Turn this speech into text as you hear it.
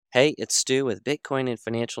Hey, it's Stu with Bitcoin and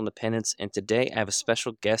Financial Independence, and today I have a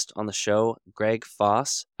special guest on the show, Greg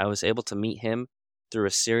Foss. I was able to meet him through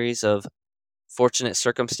a series of fortunate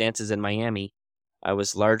circumstances in Miami. I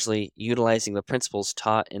was largely utilizing the principles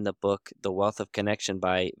taught in the book The Wealth of Connection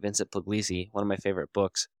by Vincent Puglisi, one of my favorite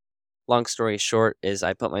books. Long story short is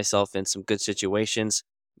I put myself in some good situations,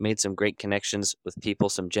 made some great connections with people,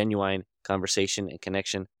 some genuine conversation and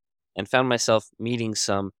connection, and found myself meeting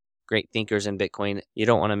some great thinkers in Bitcoin. You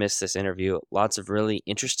don't want to miss this interview. Lots of really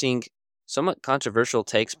interesting, somewhat controversial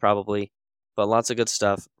takes probably, but lots of good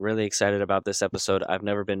stuff. Really excited about this episode. I've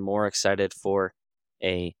never been more excited for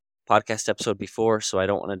a podcast episode before, so I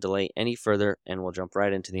don't want to delay any further, and we'll jump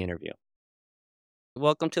right into the interview.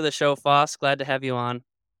 Welcome to the show, Foss. Glad to have you on.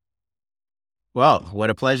 Well, what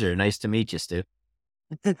a pleasure. Nice to meet you, Stu.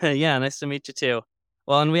 Yeah, nice to meet you too.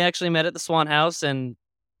 Well, and we actually met at the Swan House, and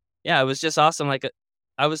yeah, it was just awesome.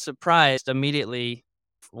 I was surprised immediately.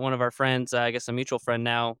 One of our friends, I guess a mutual friend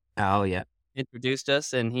now, Oh, yeah. introduced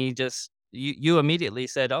us, and he just you immediately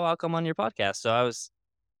said, "Oh, I'll come on your podcast." So I was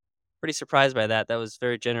pretty surprised by that. That was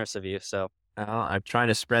very generous of you. So, I'm trying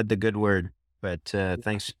to spread the good word, but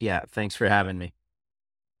thanks. Yeah, thanks for having me.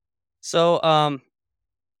 so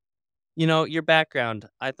your background,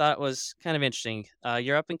 I thought was kind of interesting.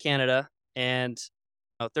 You're up in Canada, and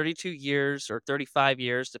 32 years or 35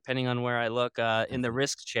 years, depending on where I look, in the Mhm.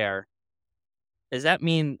 risk chair. Does that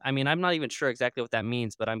mean I mean, I'm not even sure exactly what that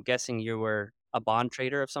means, but I'm guessing you were a bond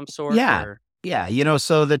trader of some sort Yeah, or yeah.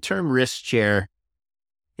 So the term risk share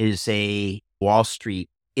is a Wall Street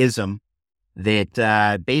ism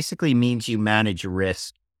that basically means you manage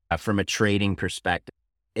risk from a trading perspective.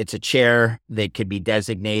 It's a chair that could be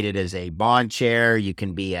designated as a bond chair. You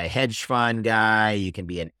can be a hedge fund guy. You can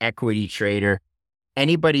be an equity trader.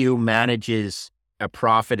 Anybody who manages a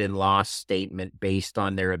profit and loss statement based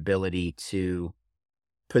on their ability to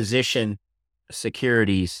position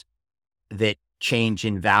securities that change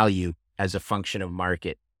in value as a function of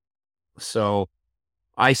market. So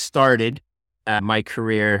I started my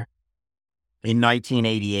career in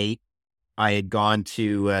 1988. I had gone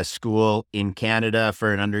to school in Canada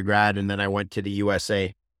for an undergrad, and then I went to the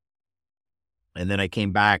USA. And then I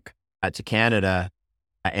came back to Canada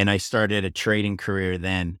and I started a trading career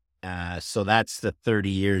then. So that's the 30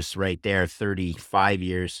 years right there, 35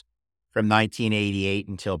 years from 1988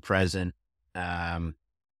 until present, um,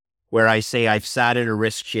 where I say I've sat at a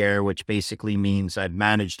risk share, which basically means I've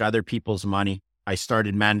managed other people's money. I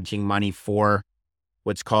started managing money for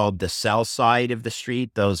what's called the sell side of the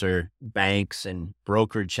street. Those are banks and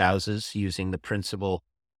brokerage houses using the principal,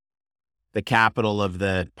 the capital of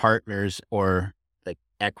the partners or the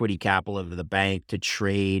equity capital of the bank to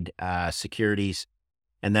trade securities.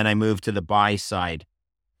 And then I moved to the buy side.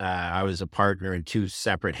 I was a partner in two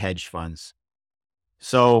separate hedge funds.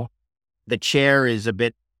 So the chair is a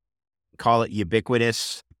bit, call it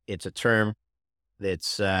ubiquitous. It's a term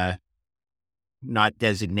that's not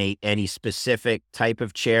designate any specific type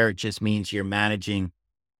of chair. It just means you're managing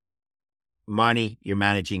money, you're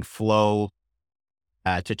managing flow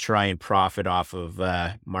to try and profit off of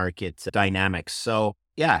market dynamics. So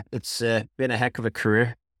yeah, it's been a heck of a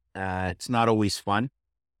career. It's not always fun,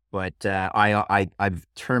 but I've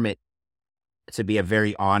termed it to be a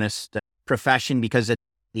very honest profession because at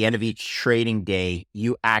the end of each trading day,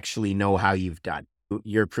 you actually know how you've done.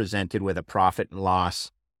 You're presented with a profit and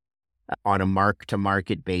loss on a mark to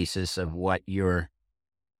market basis of what your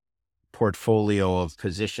portfolio of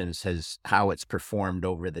positions has, how it's performed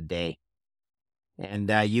over the day. And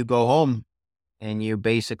you go home and you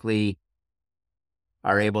basically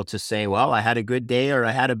are able to say, well, I had a good day or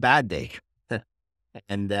I had a bad day.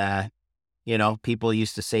 And, people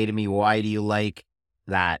used to say to me, why do you like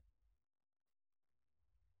that?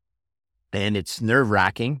 And it's nerve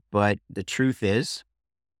wracking, but the truth is,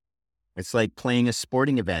 it's like playing a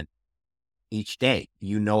sporting event each day.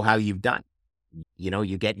 You know how you've done.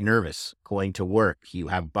 You get nervous going to work. You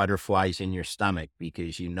have butterflies in your stomach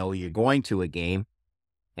because you know you're going to a game.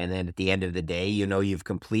 And then at the end of the day, you know you've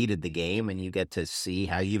completed the game and you get to see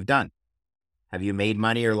how you've done. Have you made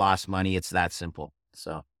money or lost money? It's that simple.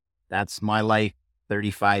 So that's my life,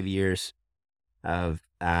 35 years of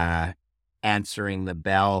answering the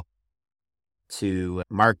bell to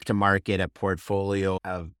market a portfolio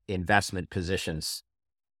of investment positions.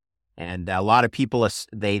 And a lot of people,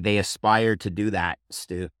 they aspire to do that,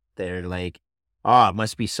 Stu. They're like, oh, it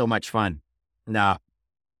must be so much fun. No,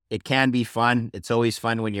 it can be fun. It's always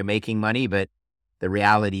fun when you're making money, but the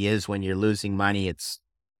reality is when you're losing money, it's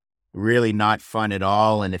really not fun at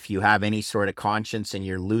all. And if you have any sort of conscience and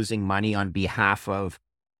you're losing money on behalf of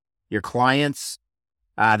your clients,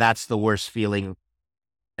 that's the worst feeling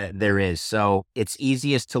There is. So it's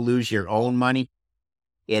easiest to lose your own money.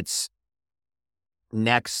 It's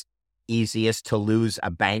next easiest to lose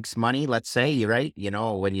a bank's money, let's say, you're right.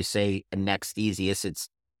 When you say next easiest,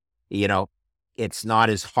 you know, it's not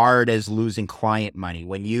as hard as losing client money.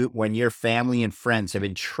 When your family and friends have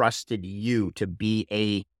entrusted you to be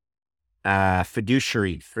a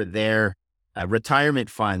fiduciary for their retirement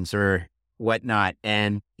funds or whatnot,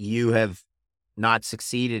 and you have not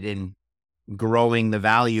succeeded in growing the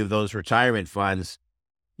value of those retirement funds,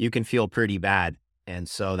 you can feel pretty bad. And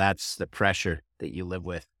so that's the pressure that you live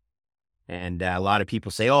with. And a lot of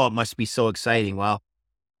people say, oh, it must be so exciting. Well,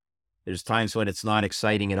 there's times when it's not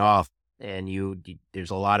exciting at all. And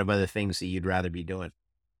there's a lot of other things that you'd rather be doing.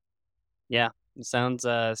 Yeah, it sounds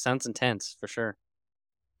intense for sure.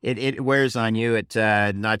 It wears on you.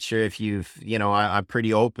 Not sure if I'm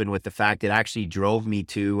pretty open with the fact it actually drove me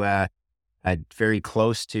to very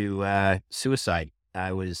close to suicide.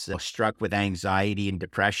 I was struck with anxiety and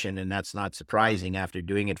depression, and that's not surprising. After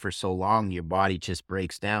doing it for so long, your body just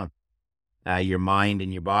breaks down, your mind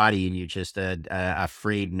and your body, and you're just a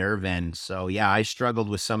frayed nerve end. So yeah, I struggled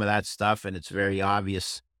with some of that stuff, and it's very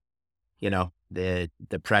obvious. The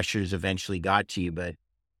pressures eventually got to you, but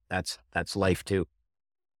that's life too.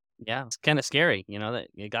 Yeah, it's kind of scary, that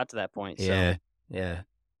it got to that point. So, Yeah, yeah.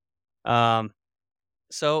 um,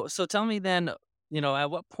 so tell me then,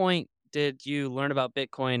 at what point did you learn about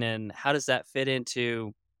Bitcoin, and how does that fit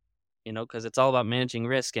into, because it's all about managing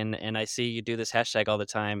risk, and I see you do this hashtag all the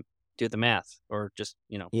time, do the math, or just,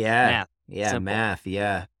 Yeah, math, yeah, simple. math,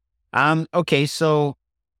 yeah. Okay, so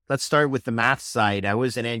let's start with the math side. I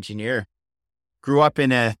was an engineer. Grew up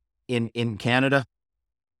in Canada,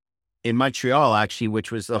 in Montreal, actually,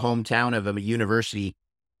 which was the hometown of a university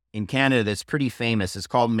in Canada that's pretty famous. It's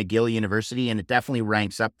called McGill University, and it definitely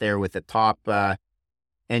ranks up there with the top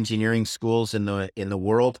engineering schools in the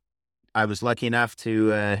world. I was lucky enough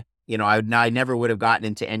to, I never would have gotten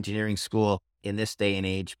into engineering school in this day and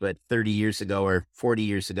age, but 30 years ago or 40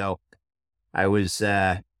 years ago, I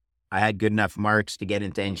had good enough marks to get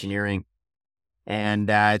into engineering. And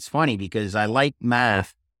it's funny because I like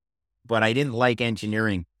math, but I didn't like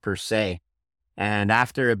engineering per se. And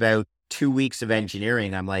after about 2 weeks of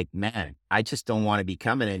engineering, I'm like, man, I just don't want to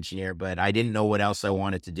become an engineer, but I didn't know what else I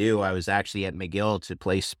wanted to do. I was actually at McGill to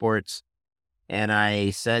play sports. And I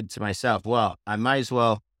said to myself, well, I might as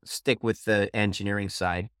well stick with the engineering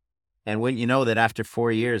side. And wouldn't you know that after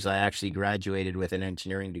 4 years, I actually graduated with an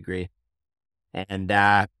engineering degree. And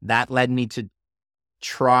that led me to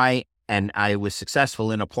try, and I was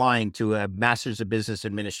successful in applying to a master's of business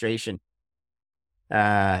administration.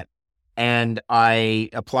 And I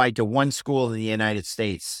applied to one school in the United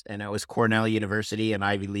States, and it was Cornell University, an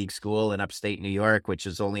Ivy League school in upstate New York, which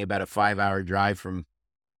is only about a 5-hour drive from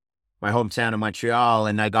my hometown of Montreal.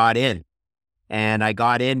 And I got in. And I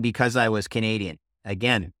got in because I was Canadian.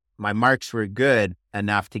 Again, my marks were good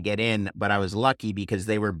enough to get in, but I was lucky because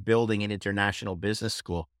they were building an international business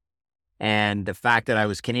school. And the fact that I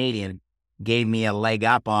was Canadian gave me a leg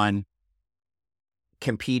up on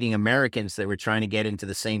competing Americans that were trying to get into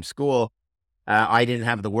the same school. I didn't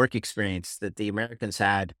have the work experience that the Americans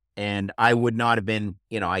had. And I would not have been,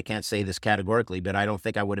 I can't say this categorically, but I don't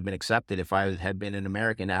think I would have been accepted if I had been an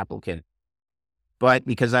American applicant. But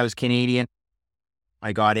because I was Canadian,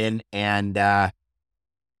 I got in, and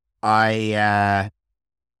I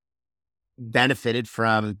benefited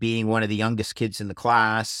from being one of the youngest kids in the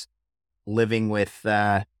class, living with,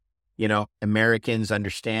 Americans,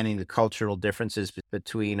 understanding the cultural differences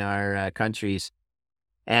between our countries.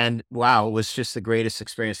 And wow, it was just the greatest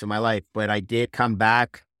experience of my life. But I did come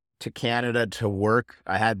back to Canada to work.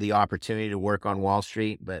 I had the opportunity to work on Wall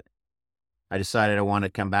Street, but I decided I want to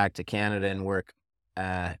come back to Canada and work,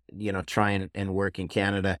 try and work in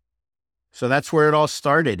Canada. So that's where it all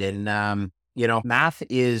started. And, math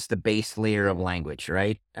is the base layer of language,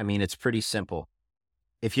 right? I mean, it's pretty simple.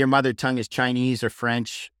 If your mother tongue is Chinese or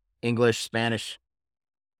French, English, Spanish,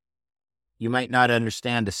 you might not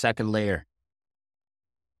understand the second layer,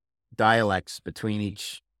 dialects between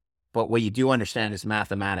each. But what you do understand is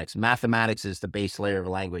mathematics. Mathematics is the base layer of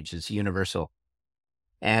language. It's universal.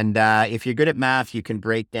 And if you're good at math, you can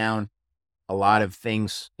break down a lot of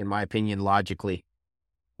things, in my opinion, logically.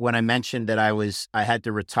 When I mentioned that I had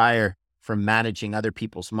to retire from managing other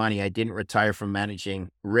people's money, I didn't retire from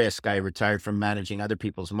managing risk. I retired from managing other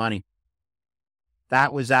people's money.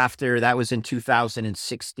 That was in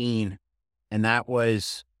 2016. And that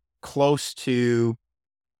was close to,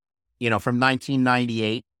 from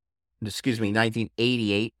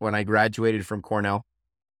 1988, when I graduated from Cornell,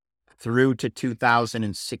 through to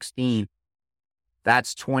 2016.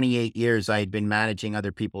 That's 28 years I had been managing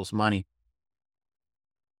other people's money.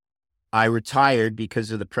 I retired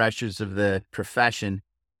because of the pressures of the profession.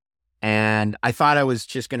 And I thought I was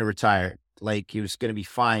just going to retire, like it was going to be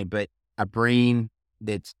fine. But a brain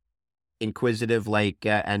that's inquisitive, like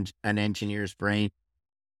an engineer's brain,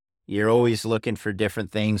 you're always looking for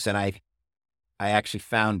different things. And I actually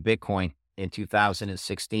found Bitcoin in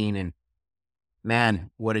 2016, and man,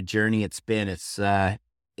 what a journey it's been.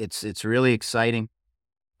 It's really exciting.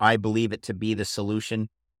 I believe it to be the solution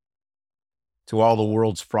to all the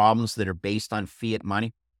world's problems that are based on fiat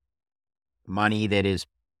money, money that is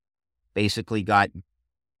basically got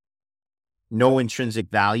no intrinsic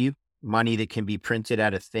value, money that can be printed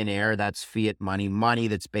out of thin air. That's fiat money, money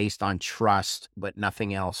that's based on trust, but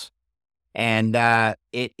nothing else. And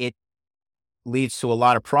it leads to a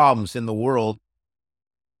lot of problems in the world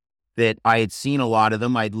that I had seen a lot of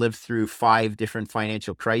them. I'd lived through 5 different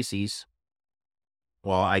financial crises.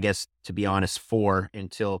 Well, I guess to be honest, 4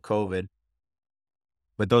 until COVID.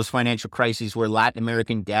 But those financial crises were Latin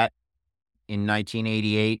American debt in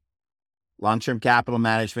 1988, long-term capital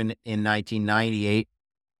management in 1998,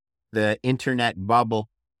 the internet bubble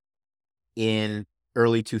in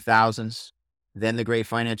early 2000s, then the great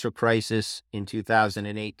financial crisis in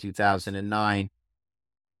 2008, 2009,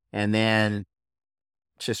 and then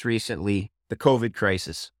just recently, the COVID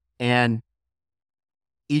crisis. And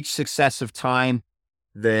each successive time,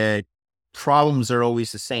 the problems are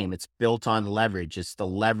always the same. It's built on leverage. It's the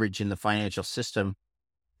leverage in the financial system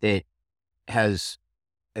that has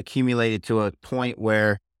accumulated to a point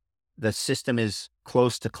where the system is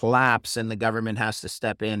close to collapse and the government has to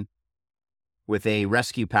step in with a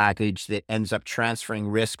rescue package that ends up transferring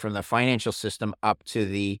risk from the financial system up to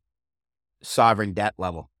the sovereign debt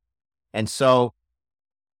level. And so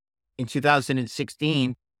in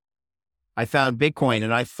 2016, I found Bitcoin,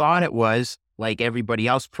 and I thought it was like everybody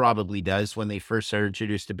else probably does when they first are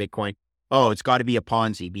introduced to Bitcoin. Oh, it's got to be a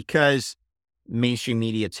Ponzi because mainstream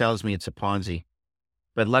media tells me it's a Ponzi.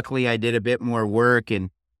 But luckily I did a bit more work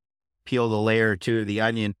and peeled a layer or two of the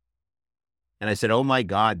onion. And I said, oh my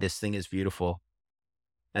God, this thing is beautiful.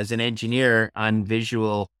 As an engineer, I'm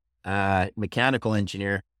visual, mechanical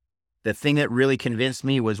engineer. The thing that really convinced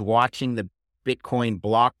me was watching the Bitcoin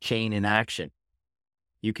blockchain in action.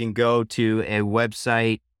 You can go to a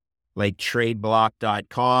website like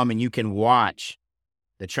tradeblock.com and you can watch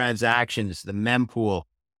the transactions, the mempool,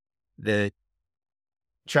 the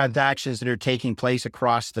transactions that are taking place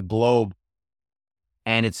across the globe.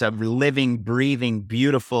 And it's a living, breathing,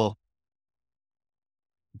 beautiful,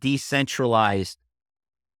 decentralized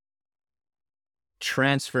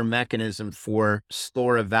transfer mechanism for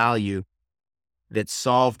store of value that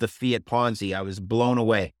solved the fiat Ponzi. I was blown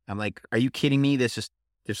away. I'm like, are you kidding me? There's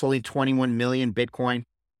only 21 million Bitcoin.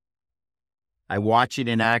 I watch it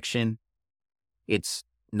in action.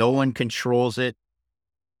 No one controls it.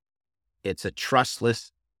 It's a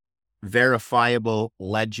trustless, verifiable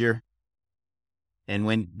ledger. And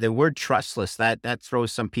when the word trustless, that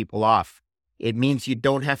throws some people off. It means you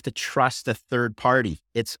don't have to trust a third party.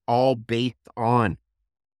 It's all based on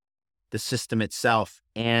the system itself.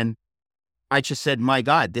 And I just said, my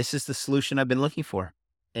God, this is the solution I've been looking for.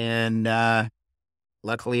 And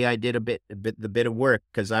luckily I did the bit of work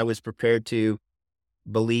because I was prepared to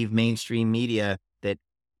believe mainstream media that,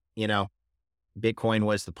 Bitcoin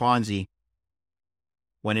was the Ponzi,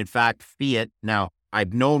 when in fact fiat, now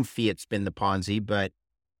I've known fiat's been the Ponzi, but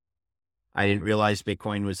I didn't realize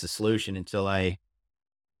Bitcoin was the solution until I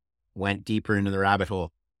went deeper into the rabbit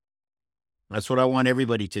hole. That's what I want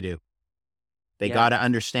everybody to do. They Yeah. got to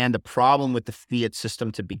understand the problem with the fiat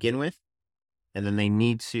system to begin with. And then they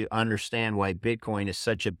need to understand why Bitcoin is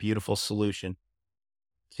such a beautiful solution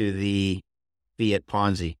to the fiat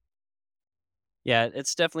Ponzi. Yeah,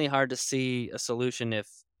 it's definitely hard to see a solution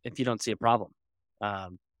if you don't see a problem.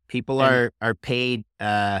 Um, People and are paid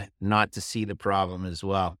not to see the problem as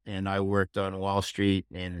well. And I worked on Wall Street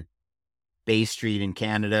and Bay Street in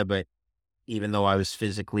Canada, but even though I was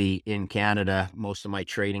physically in Canada, most of my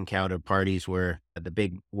trading counterparties were at the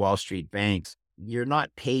big Wall Street banks. You're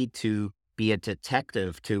not paid to be a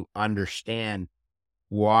detective to understand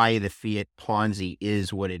why the fiat Ponzi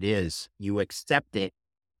is what it is. You accept it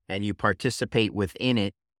and you participate within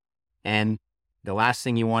it. And the last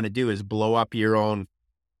thing you want to do is blow up your own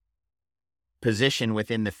position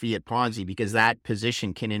within the fiat Ponzi because that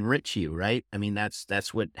position can enrich you, right? I mean,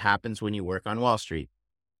 that's what happens when you work on Wall Street.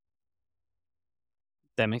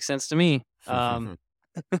 that makes sense to me.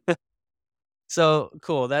 So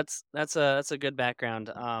cool. That's a good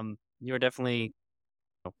background. You were definitely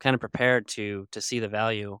kind of prepared to see the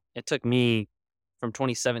value. It took me from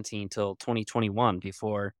 2017 till 2021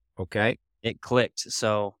 before Okay. it clicked.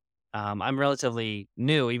 So I'm relatively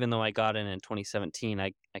new, even though I got in 2017.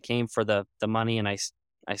 I came for the money, and I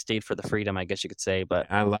stayed for the freedom, I guess you could say.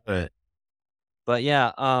 I love it. But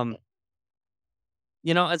yeah, and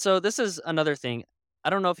so this is another thing. I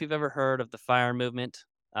don't know if you've ever heard of the FIRE movement.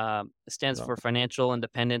 It stands No, for Financial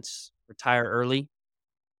Independence, Retire Early.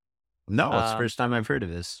 no, it's the Um, first time I've heard of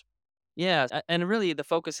this. yeah, and really the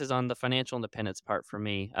focus is on the financial independence part for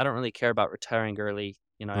me. I don't really care about retiring early.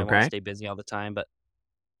 I won't Okay. stay busy all the time, but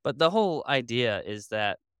the whole idea is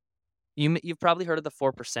that you've probably heard of the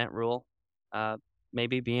 4% rule. Uh,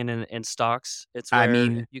 maybe being in stocks, it's I where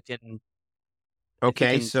mean, if you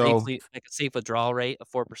okay, can so safely like a safe withdrawal rate of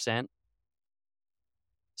 4%.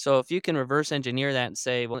 So if you can reverse engineer that and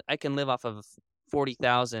say, well, I can live off of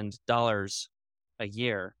 $40,000 a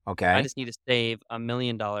year. I okay, just need to save $1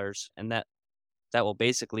 million, and that will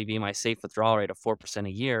basically be my safe withdrawal rate of 4%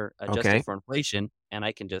 a year, adjusted okay. for inflation, and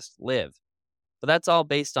I can just live. But that's all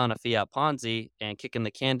based on a fiat Ponzi and kicking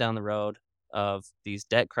the can down the road of these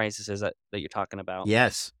debt crises that you're talking about.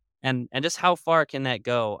 Yes. And just how far can that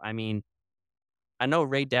go? I mean, I know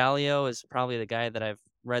Ray Dalio is probably the guy that I've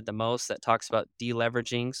read the most that talks about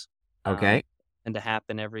deleveragings, Okay. and to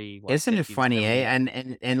happen every, what, Isn't it 50 to funny, 70 eh?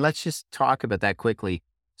 years. And let's just talk about that quickly.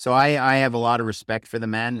 So I have a lot of respect for the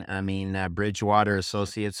man. I mean, Bridgewater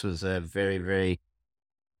Associates was a very, very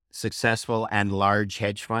successful and large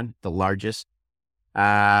hedge fund, the largest.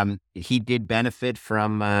 He did benefit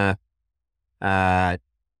from uh,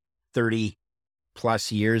 30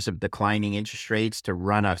 plus years of declining interest rates to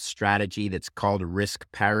run a strategy that's called risk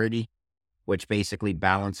parity, which basically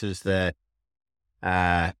balances the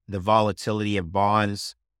volatility of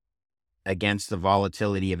bonds against the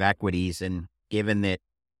volatility of equities. And given that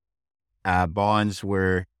bonds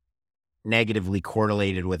were negatively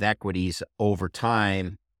correlated with equities over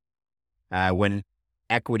time, when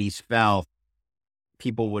equities fell,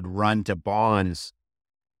 people would run to bonds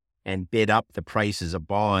and bid up the prices of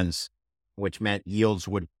bonds, which meant yields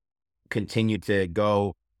would continue to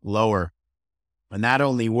go lower. And that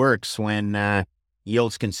only works when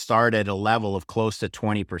yields can start at a level of close to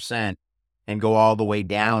 20% and go all the way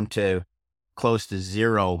down to close to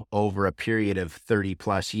zero over a period of 30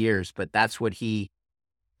 plus years. But that's what he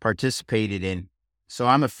participated in. So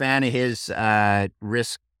I'm a fan of his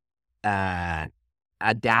risk uh,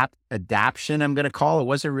 adaption, I'm going to call it.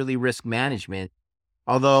 Wasn't really risk management,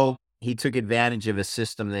 although he took advantage of a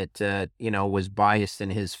system that, was biased in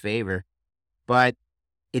his favor. But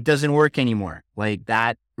it doesn't work anymore. Like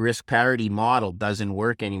that risk parity model doesn't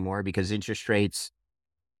work anymore because interest rates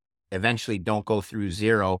eventually don't go through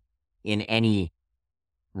zero in any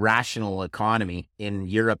rational economy. In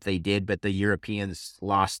Europe, they did, but the Europeans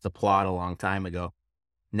lost the plot a long time ago.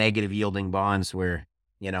 Negative yielding bonds were,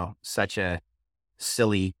 such a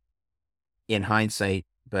silly, in hindsight,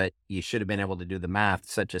 but you should have been able to do the math,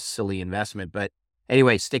 such a silly investment. But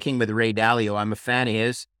anyway, sticking with Ray Dalio, I'm a fan of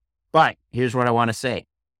his. But here's what I want to say.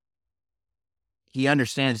 He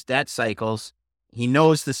understands debt cycles. He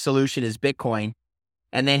knows the solution is Bitcoin.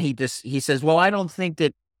 And then he says, well, I don't think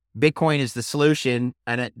that Bitcoin is the solution.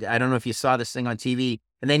 And I don't know if you saw this thing on TV.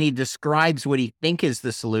 And then he describes what he think is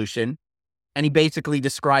the solution. And he basically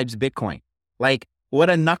describes Bitcoin. Like, what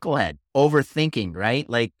a knucklehead, overthinking, right?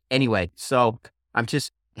 Like, anyway, so I'm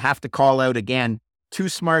just have to call out again, too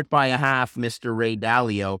smart by a half, Mr. Ray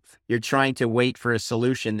Dalio. You're trying to wait for a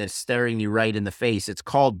solution that's staring you right in the face. It's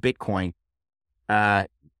called Bitcoin.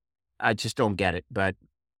 I just don't get it, but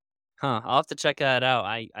Huh, I'll have to check that out.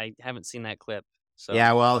 I haven't seen that clip, so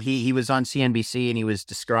yeah, well, he was on CNBC and he was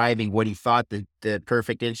describing what he thought the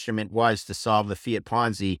perfect instrument was to solve the fiat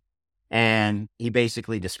Ponzi, and he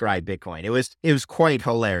basically described Bitcoin. It was quite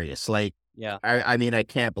hilarious. Like, yeah. I mean, I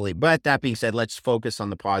can't believe. But that being said, let's focus on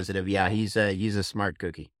the positive. Yeah, he's a smart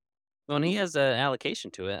cookie. Well, and he has an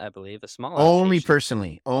allocation to it, I believe, a small Only allocation.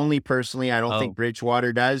 personally, only personally, I don't think Oh,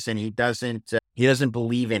 Bridgewater does, and he doesn't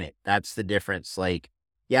believe in it. That's the difference. Like,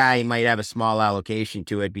 yeah, he might have a small allocation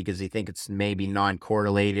to it because he think it's maybe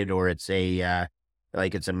non-correlated or it's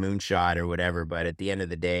like it's a moonshot or whatever. But at the end of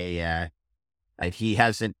the day, he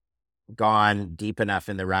hasn't gone deep enough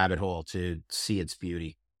in the rabbit hole to see its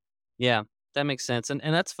beauty. yeah, that makes sense, and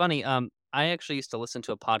that's funny. I actually used to listen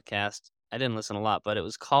to a podcast. I didn't listen a lot, but it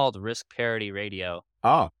was called Risk Parity Radio.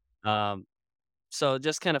 Oh, Um, so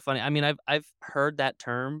just kind of funny. I mean, I've heard that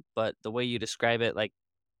term, but the way you describe it, like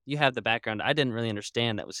you have the background. I didn't really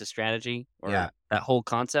understand that was his strategy or yeah. that whole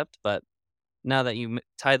concept, but now that you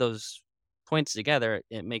tie those points together,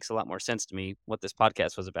 it makes a lot more sense to me what this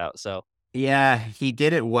podcast was about. So Yeah, he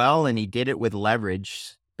did it well and he did it with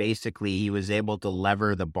leverage. basically he was able to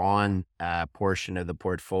lever the bond portion of the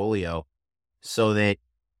portfolio so that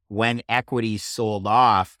when equities sold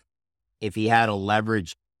off, if he had a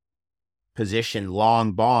leveraged position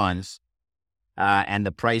long bonds and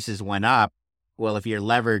the prices went up, well, if you're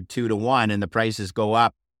levered 2 to 1 and the prices go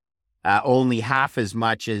up only half as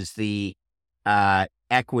much as the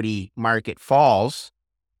equity market falls,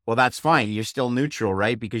 well, that's fine. You're still neutral,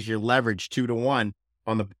 right? Because you're leveraged 2 to 1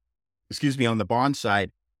 on the bond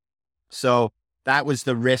side. So that was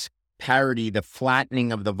the risk parity, the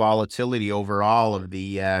flattening of the volatility overall of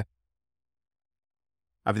the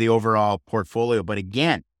overall portfolio. But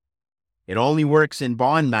again, it only works in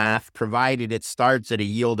bond math provided it starts at a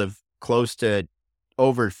yield of close to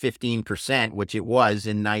over 15%, which it was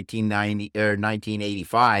in 1990 or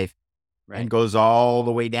 1985, and Right. goes all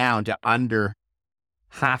the way down to under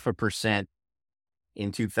 0.5%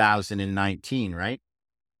 in 2019, right?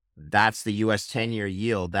 That's the US 10-year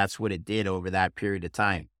yield. That's what it did over that period of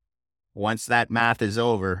time. Once that math is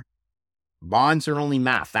over, bonds are only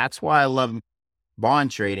math. That's why I love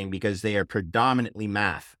bond trading, because they are predominantly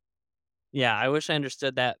math. Yeah, I wish I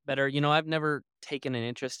understood that better. I've never taken an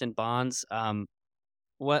interest in bonds.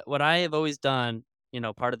 What I have always done,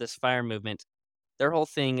 part of this FIRE movement, their whole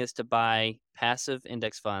thing is to buy passive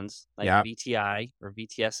index funds like Yeah, VTI or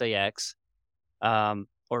VTSAX,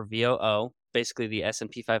 or VOO, basically the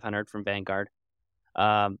S&P 500 from Vanguard.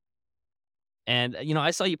 Um, and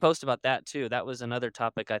I saw you post about that too. That was another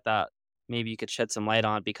topic I thought maybe you could shed some light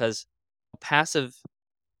on, because passive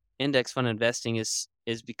index fund investing is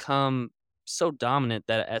become so dominant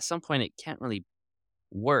that at some point it can't really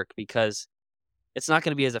work, because it's not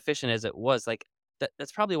going to be as efficient as it was. Like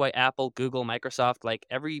that's probably why Apple, Google, Microsoft, like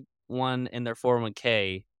everyone in their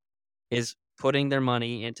 401k is putting their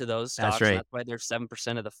money into those that's stocks, and right. that's why they're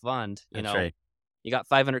 7% of the fund. That's right. You got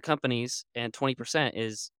 500 companies, and 20%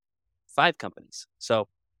 is 5 companies. So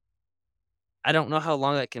I don't know how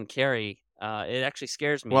long that can carry. It actually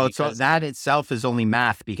scares me Well, it's because that itself is only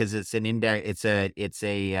math because it's an index. It's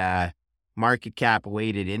a market cap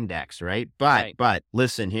weighted index, right? But right.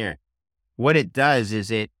 listen here, what it does is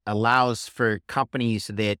it allows for companies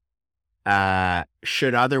that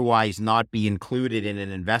should otherwise not be included in an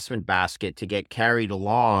investment basket to get carried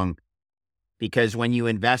along, because when you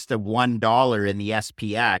invest a $1 in the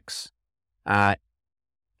SPX, uh,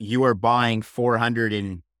 you are buying 400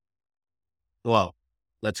 and, well,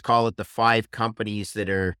 let's call it the 5 companies that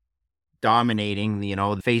are dominating,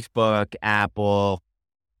 Facebook, Apple,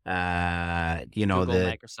 Google,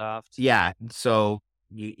 Microsoft. yeah. So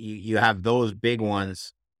you have those big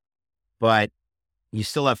ones, but you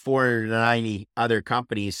still have 490 other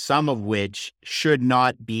companies, some of which should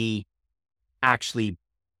not be actually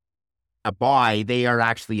a buy. They are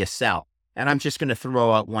actually a sell. And I'm just going to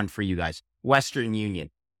throw out one for you guys. Western Union.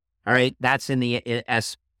 All right. That's in the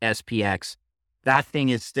SPX. That thing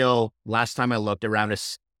is still, last time I looked, around a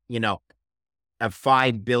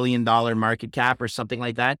 $5 billion market cap or something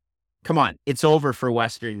like that. Come on, it's over for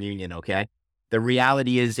Western Union, okay? The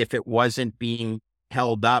reality is, if it wasn't being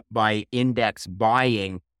held up by index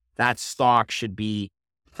buying, that stock should be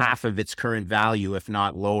half of its current value, if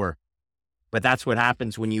not lower. But that's what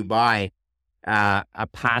happens when you buy a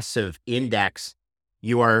passive index.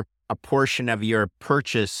 A portion of your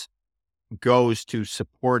purchase goes to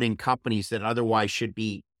supporting companies that otherwise should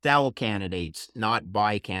be sell candidates, not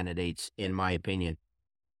buy candidates, in my opinion.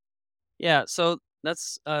 Yeah. So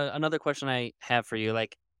that's another question I have for you.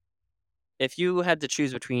 Like, if you had to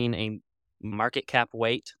choose between a market cap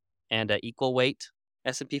weight and a equal weight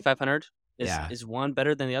S&P 500, Yeah. is one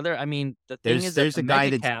better than the other? I mean, the thing There's is that there's the a guy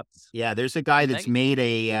mega that's caps, yeah, there's a guy the that's mega,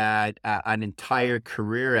 made an entire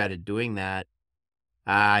career out of doing that.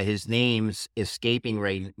 His name's escaping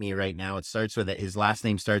me right now. His last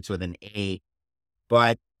name starts with an A,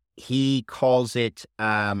 but he calls it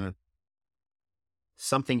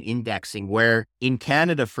something indexing, where in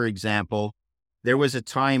Canada, for example, there was a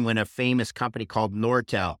time when a famous company called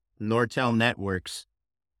Nortel Networks,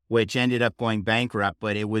 which ended up going bankrupt,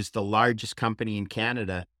 but it was the largest company in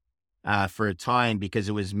Canada for a time, because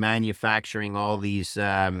it was manufacturing all these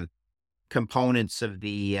components of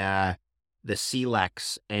the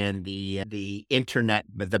CLEX and the internet,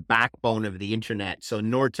 but the backbone of the internet. So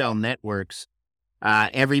Nortel Networks,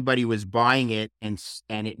 everybody was buying it, and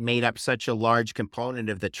it made up such a large component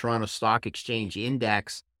of the Toronto Stock Exchange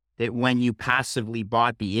index that when you passively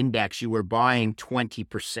bought the index, you were buying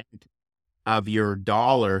 20% of your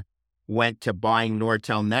dollar went to buying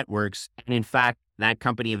Nortel Networks. And in fact, that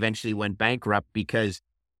company eventually went bankrupt, because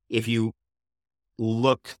if you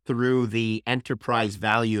looked through the enterprise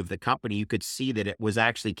value of the company, you could see that it was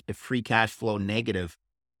actually free cash flow negative.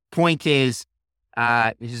 Point is,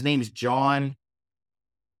 his name is John.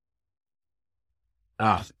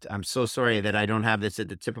 Oh, I'm so sorry that I don't have this at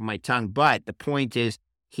the tip of my tongue, but the point is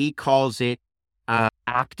he calls it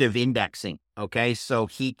active indexing. Okay. So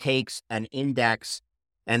he takes an index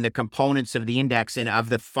and the components of the index, and of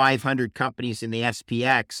the 500 companies in the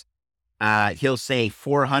SPX, he'll say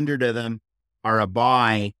 400 of them are a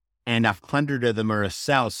buy and 100 of them are a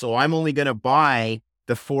sell. So I'm only going to buy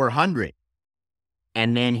the 400.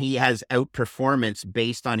 And then he has outperformance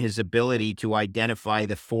based on his ability to identify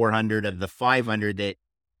the 400 of the 500 that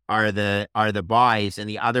are the buys, and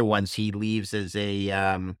the other ones he leaves as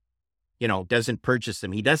a doesn't purchase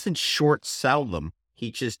them. He doesn't short sell them.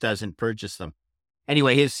 He just doesn't purchase them.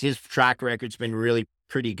 Anyway, his track record's been really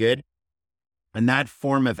pretty good. And that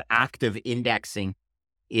form of active indexing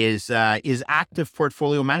is active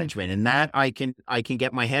portfolio management, and that I can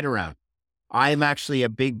get my head around. I'm actually a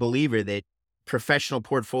big believer that professional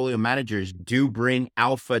portfolio managers do bring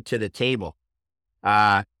alpha to the table.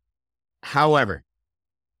 However,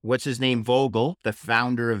 what's his name, Vogel, the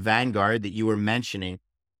founder of Vanguard that you were mentioning,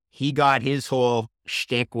 he got his whole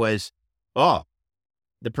shtick was,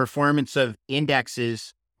 the performance of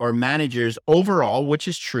indexes or managers overall, which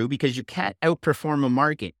is true because you can't outperform a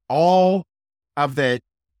market. All of the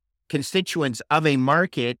constituents of a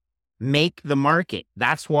market make the market.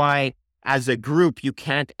 That's why as a group, you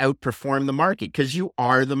can't outperform the market because you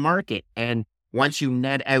are the market. And once you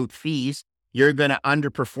net out fees, you're going to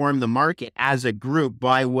underperform the market as a group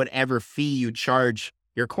by whatever fee you charge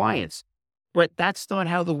your clients. But that's not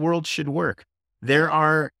how the world should work. There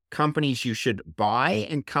are companies you should buy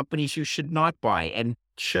and companies you should not buy. And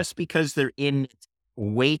just because they're in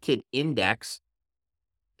weighted index,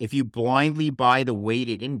 if you blindly buy the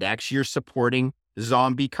weighted index, you're supporting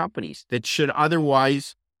zombie companies that should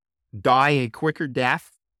otherwise die a quicker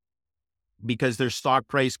death because their stock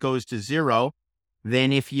price goes to zero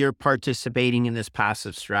than if you're participating in this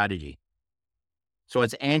passive strategy. So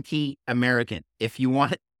it's anti-American. If you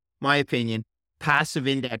want my opinion, passive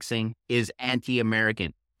indexing is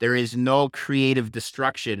anti-American. There is no creative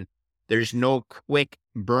destruction. There's no quick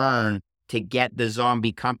burn to get the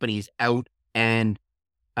zombie companies out and,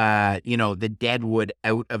 the deadwood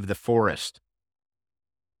out of the forest.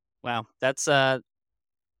 Wow, that's a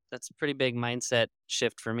pretty big mindset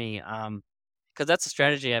shift for me. Because that's a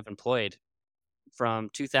strategy I've employed from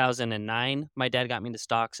 2009. My dad got me into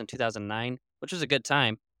stocks in 2009, which was a good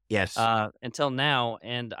time Yes. until now.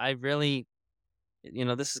 And I really,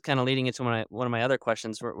 this is kind of leading into one of my other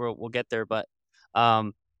questions. We'll get there, but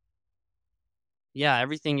yeah,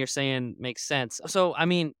 everything you're saying makes sense. So, I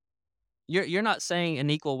mean, you're not saying an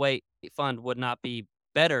equal weight fund would not be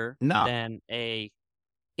better No, than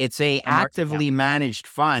it's a a market cap actively managed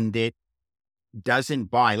fund that doesn't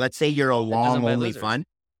buy. Let's say you're a that doesn't long buy only losers. fund.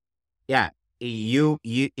 Yeah. You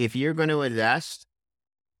if you're going to invest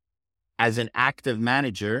as an active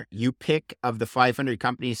manager, you pick of the 500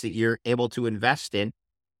 companies that you're able to invest in,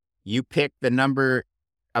 you pick the number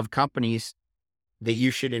of companies that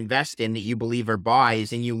you should invest in that you believe are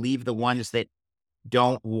buys, and you leave the ones that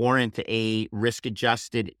don't warrant a risk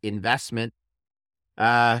adjusted investment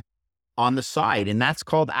on the side. And that's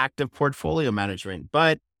called active portfolio management.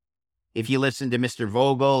 But if you listen to Mr.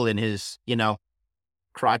 Vogel and his,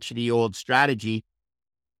 crotchety old strategy,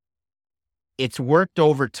 it's worked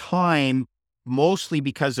over time, mostly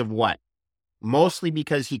because of what? Mostly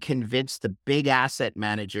because he convinced the big asset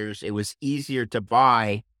managers it was easier to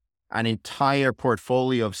buy an entire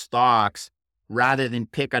portfolio of stocks rather than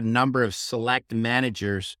pick a number of select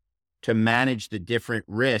managers to manage the different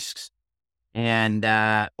risks. And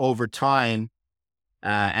over time,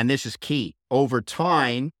 and this is key, over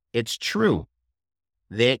time, it's true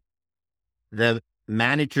that the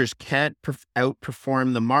managers can't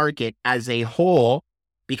outperform the market as a whole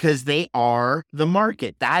because they are the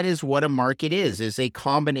market. That is what a market is a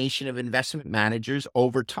combination of investment managers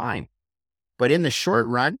over time. But in the short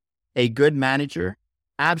run, a good manager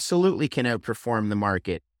absolutely can outperform the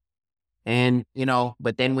market. And,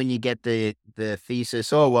 but then when you get the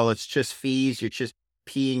thesis, oh, well, it's just fees, you're just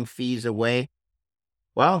peeing fees away.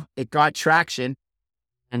 Well, it got traction.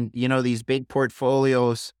 And, these big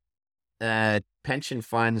portfolios, pension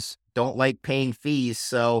funds don't like paying fees.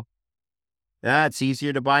 So it's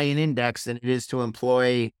easier to buy an index than it is to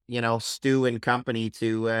employ, Stu and company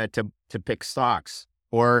to pick stocks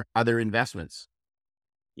or other investments.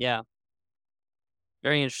 Yeah,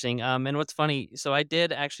 very interesting. And what's funny, so I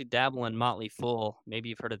did actually dabble in Motley Fool. Maybe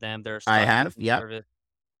you've heard of them. They're a I stock have. picking Yep. service.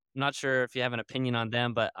 I'm not sure if you have an opinion on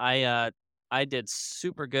them, but I did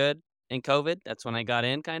super good in COVID. That's when I got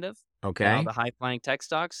in, kind of, in all Okay. the high flying tech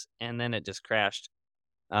stocks, and then it just crashed.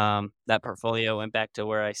 That portfolio went back to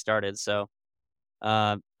where I started. So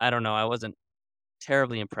I don't know. I wasn't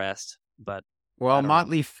terribly impressed, but Well, I don't know.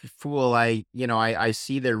 Motley Fool, I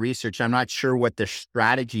see their research. I'm not sure what the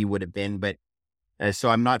strategy would have been, but so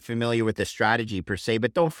I'm not familiar with the strategy per se.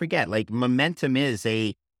 But don't forget, like momentum is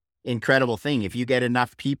a incredible thing. If you get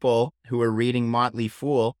enough people who are reading Motley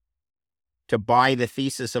Fool to buy the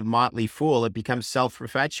thesis of Motley Fool, it becomes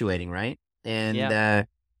self-perpetuating, right? And Yeah,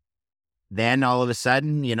 then all of a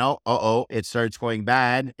sudden, it starts going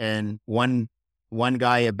bad, and one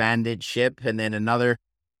guy abandoned ship, and then another,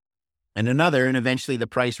 and eventually the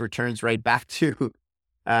price returns right back to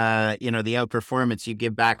the outperformance. You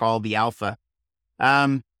give back all the alpha.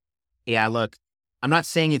 Um, yeah, look, I'm not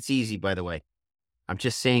saying it's easy, by the way. I'm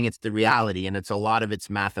just saying it's the reality, and it's a lot of it's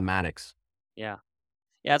mathematics. yeah,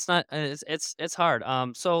 yeah. It's not. It's hard.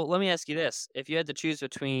 So let me ask you this: if you had to choose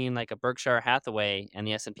between like a Berkshire Hathaway and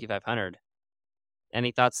the S&P 500,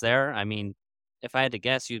 any thoughts there? I mean, if I had to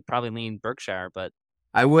guess, you'd probably lean Berkshire, but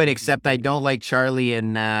I would, except I don't like Charlie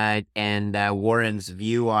and Warren's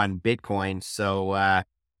view on Bitcoin. So,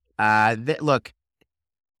 look,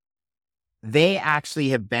 they actually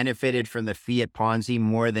have benefited from the fiat Ponzi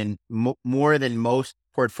more than most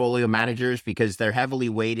portfolio managers because they're heavily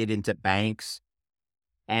weighted into banks,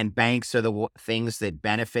 and banks are the things that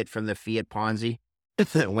benefit from the fiat Ponzi.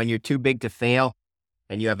 When you're too big to fail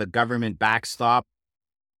and you have a government backstop,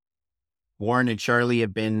 Warren and Charlie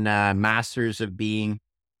have been masters of being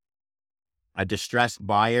a distressed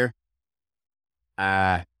buyer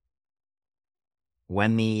uh,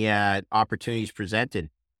 when the opportunity is presented.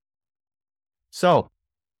 So,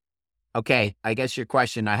 okay, I guess your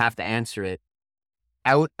question, I have to answer it.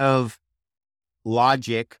 Out of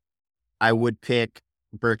logic, I would pick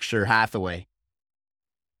Berkshire Hathaway.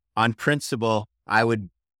 On principle, I would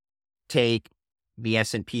take the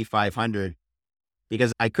S&P 500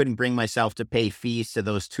 because I couldn't bring myself to pay fees to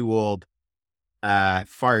those two old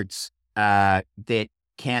farts that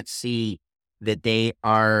can't see that they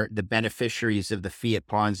are the beneficiaries of the fiat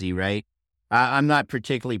Ponzi, right? I'm not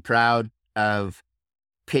particularly proud of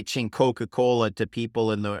pitching Coca-Cola to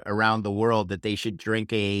people around the world that they should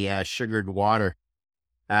drink a sugared water.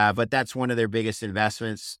 But that's one of their biggest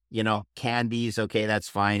investments. Candies. Okay, that's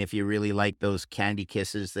fine if you really like those candy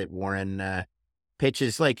kisses that Warren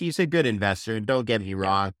pitches. Like, he's a good investor, and don't get me yeah,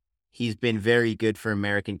 wrong, he's been very good for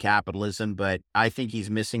American capitalism. But I think he's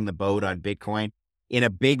missing the boat on Bitcoin in a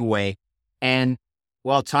big way. And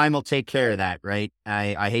well, time will take care of that, right?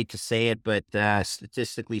 I hate to say it, but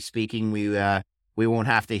statistically speaking, we won't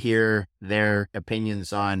have to hear their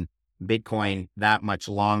opinions on Bitcoin that much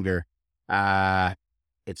longer.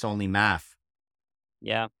 It's only math.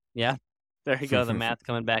 yeah, yeah. There you go. The math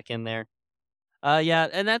coming back in there. Yeah,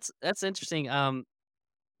 and that's interesting.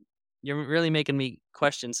 You're really making me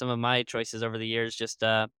question some of my choices over the years, just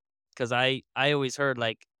because I always heard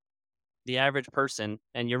like the average person,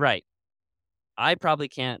 and you're right. I probably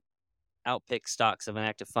can't outpick stocks of an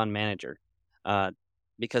active fund manager, uh,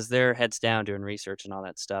 because they're heads down doing research and all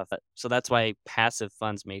that stuff. So that's why passive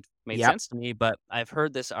funds made Yep. sense to me. But I've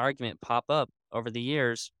heard this argument pop up over the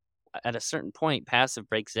years. At a certain point, passive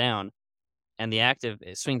breaks down, and the active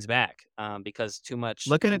it swings back because too much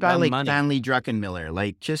Look at a guy dumb like money. Stanley Druckenmiller.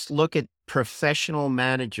 Like, just look at professional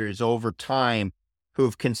managers over time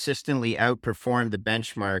who've consistently outperformed the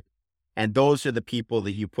benchmark. And those are the people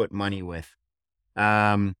that you put money with.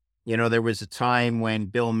 There was a time when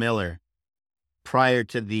Bill Miller, prior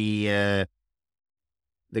to the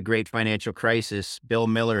great financial crisis, Bill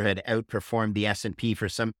Miller had outperformed the S&P for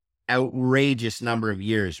some outrageous number of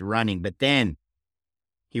years running. But then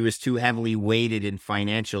he was too heavily weighted in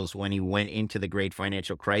financials when he went into the great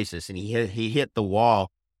financial crisis, and he hit the wall.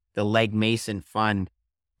 The Legg Mason fund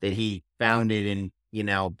that he founded and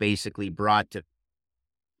basically brought to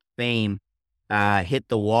fame hit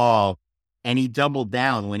the wall, and he doubled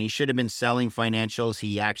down when he should have been selling financials.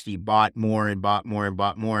 He actually bought more and bought more and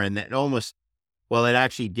bought more, and it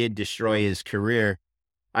actually did destroy his career.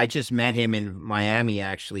 I just met him in Miami.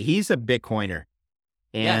 Actually, he's a Bitcoiner,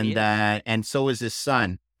 Yeah, he is. and so is his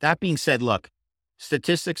son. That being said, look,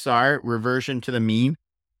 statistics are reversion to the mean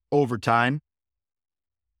over time.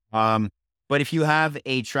 But if you have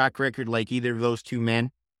a track record like either of those two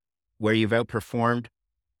men, where you've outperformed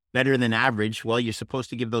better than average, well, you're supposed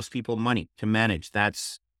to give those people money to manage.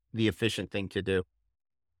 That's the efficient thing to do.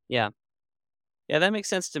 Yeah, yeah, that makes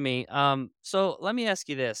sense to me. So let me ask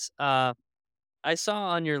you this. I saw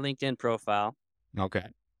on your LinkedIn profile Okay.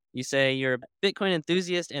 you say you're a Bitcoin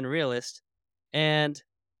enthusiast and realist, and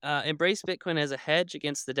embrace Bitcoin as a hedge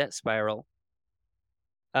against the debt spiral.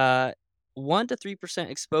 Uh, 1 to 3%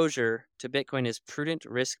 exposure to Bitcoin is prudent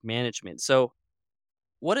risk management. So,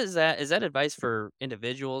 what is that? Is that advice for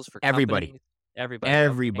individuals, for Everybody, companies, everybody? Okay.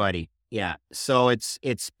 everybody. Yeah. So it's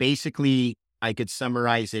basically, I could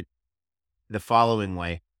summarize it the following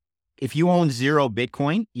way. If you own 0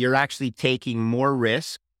 Bitcoin, you're actually taking more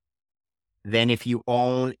risk than if you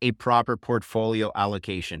own a proper portfolio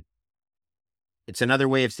allocation. It's another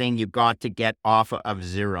way of saying you've got to get off of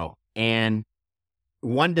zero. And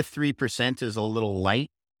 1 to 3% is a little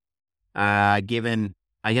light, given,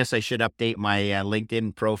 I guess I should update my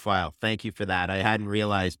LinkedIn profile. Thank you for that. I hadn't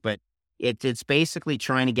realized, but it's basically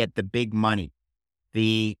trying to get the big money,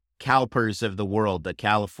 the CalPERS of the world. The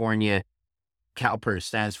California CalPERS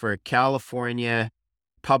stands for California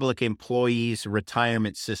Public Employees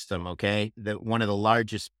Retirement System. Okay. One of the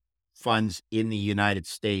largest funds in the United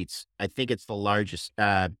States. I think it's the largest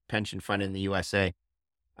pension fund in the USA.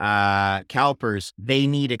 CalPERS, they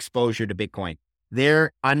need exposure to Bitcoin.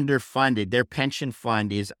 They're underfunded. Their pension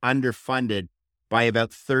fund is underfunded by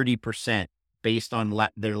about 30% based on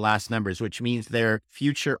their last numbers, which means their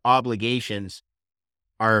future obligations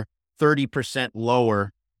are 30%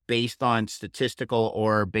 lower based on statistical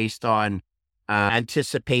or based on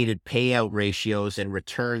anticipated payout ratios and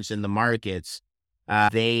returns in the markets.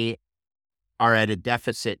 They are at a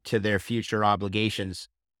deficit to their future obligations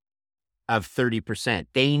of 30%.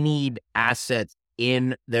 They need assets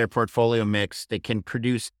in their portfolio mix that can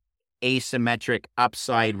produce asymmetric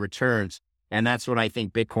upside returns. And that's what I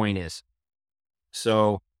think Bitcoin is.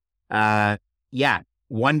 So, yeah,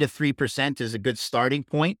 1 to 3% is a good starting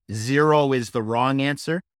point. Zero is the wrong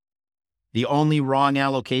answer. The only wrong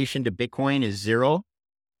allocation to Bitcoin is zero.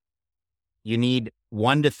 You need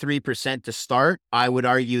 1 to 3% to start. I would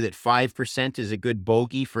argue that 5% is a good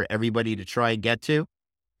bogey for everybody to try and get to.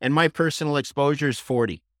 And my personal exposure is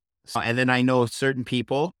 40. And then I know certain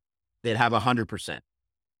people that have 100%.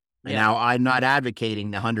 And Yeah. now I'm not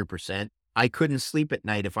advocating the 100%. I couldn't sleep at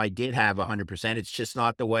night if I did have 100%. It's just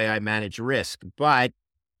not the way I manage risk. But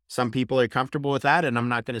some people are comfortable with that. And I'm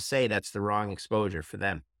not going to say that's the wrong exposure for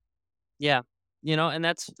them. Yeah. And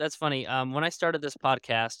that's funny. When I started this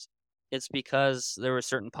podcast, it's because there were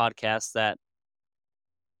certain podcasts that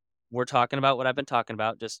were talking about what I've been talking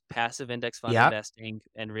about, just passive index fund Yeah. investing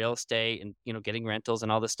and real estate and, getting rentals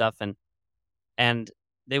and all this stuff. And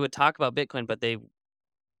they would talk about Bitcoin, but they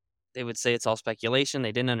would say it's all speculation.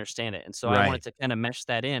 They didn't understand it. And so I wanted Right. to kind of mesh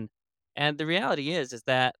that in. And the reality is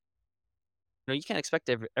that, you can't expect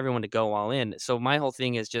everyone to go all in. So my whole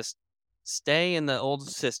thing is just stay in the old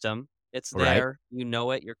system. It's Right. there,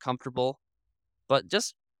 it, you're comfortable, but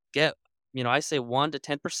just get, I say 1 to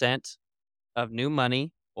 10% of new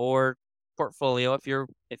money or portfolio if you're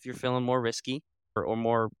feeling more risky or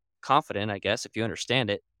more confident, I guess, if you understand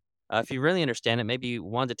it. If you really understand it, maybe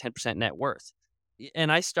 1 to 10% net worth.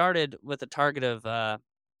 And I started with a target of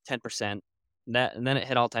 10%. And then it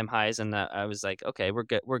hit all time highs, and I was like, okay, we're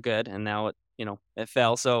good. And now it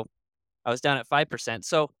fell, so I was down at 5%.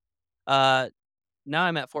 So uh, now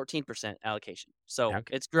I'm at 14% allocation. So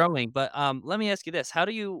Okay. it's growing. But let me ask you this: how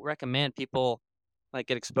do you recommend people like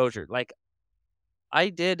get exposure? Like I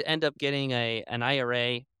did end up getting an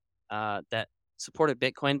IRA that supported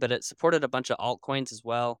Bitcoin, but it supported a bunch of altcoins as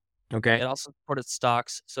well. Okay. It also supported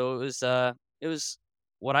stocks, so it was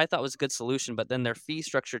what I thought was a good solution. But then their fee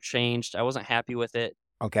structure changed. I wasn't happy with it.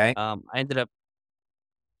 Okay. I ended up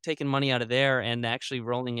taking money out of there and actually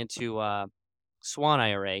rolling into Swan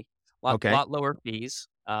IRA. Okay. Lot lower fees,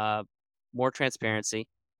 more transparency.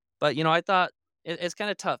 But I thought it's kind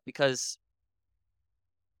of tough because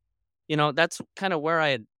that's kind of where I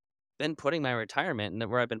had been putting my retirement and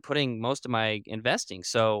where I've been putting most of my investing.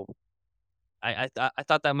 So I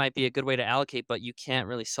thought that might be a good way to allocate, but you can't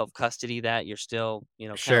really self custody that. You're still,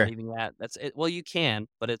 kind of Sure. leaving that. That's it. Well, you can,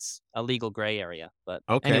 but it's a legal gray area. But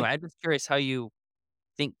Okay. anyway, I'm just curious how you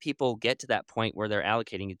think people get to that point where they're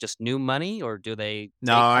allocating just new money, or do they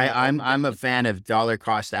No, take from their old I'm a investment? fan of dollar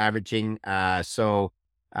cost averaging.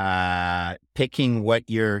 Picking what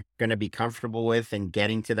you're going to be comfortable with and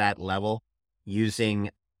getting to that level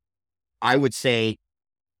using, I would say,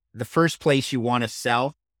 the first place you want to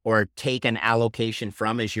sell or take an allocation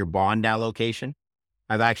from is your bond allocation.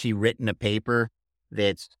 I've actually written a paper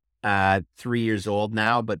that's 3 years old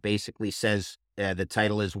now, but basically says the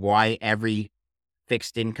title is Why Every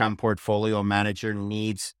Fixed Income Portfolio Manager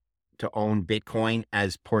Needs to Own Bitcoin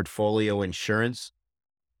as Portfolio Insurance.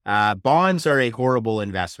 Bonds are a horrible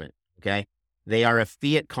investment. Okay. They are a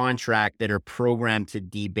fiat contract that are programmed to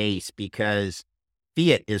debase because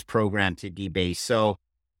fiat is programmed to debase. So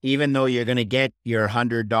even though you're going to get your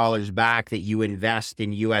 $100 back that you invest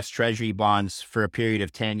in US Treasury bonds for a period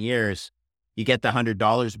of 10 years, you get the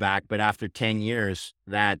 $100 back, but after 10 years,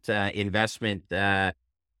 that investment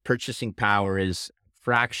purchasing power is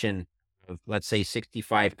fraction of, let's say,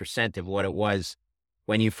 65% of what it was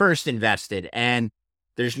when you first invested. And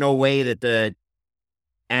there's no way that the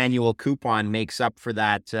annual coupon makes up for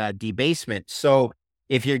that debasement. So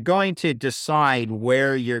if you're going to decide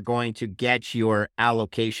where you're going to get your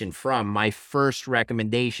allocation from, my first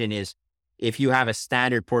recommendation is, if you have a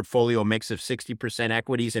standard portfolio mix of 60%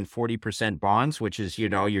 equities and 40% bonds, which is,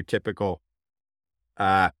 your typical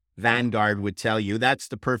Vanguard would tell you that's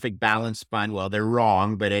the perfect balance fund. Well, they're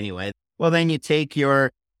wrong, but anyway. Well, then you take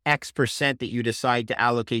your X percent that you decide to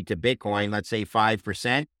allocate to Bitcoin, let's say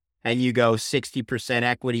 5%, and you go 60%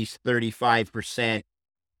 equities, 35%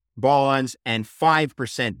 bonds, and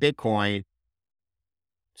 5% Bitcoin.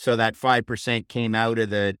 So that 5% came out of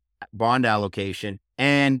the bond allocation,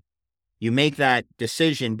 and you make that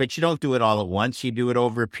decision, but you don't do it all at once. You do it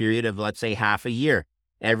over a period of, let's say, half a year.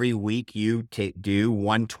 Every week you do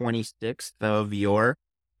 1/26th of your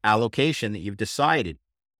allocation that you've decided,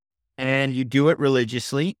 and you do it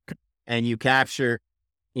religiously, and you capture,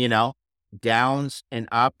 downs and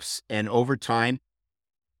ups, and over time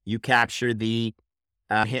you capture the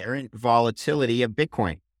inherent volatility of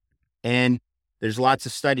Bitcoin. And there's lots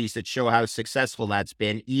of studies that show how successful that's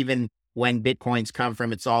been, even when Bitcoin's come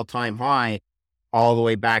from its all-time high all the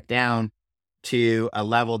way back down to a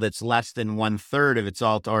level that's less than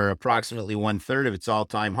or approximately 1/3 of its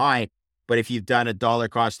all-time high. But if you've done a dollar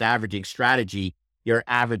cost averaging strategy, your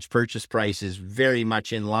average purchase price is very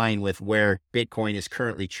much in line with where Bitcoin is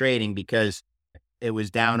currently trading, because it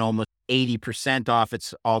was down almost 80% off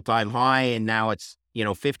its all-time high. And now it's,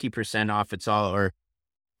 50% off or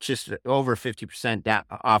just over 50%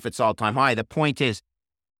 off its all-time high. The point is,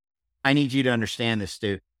 I need you to understand this,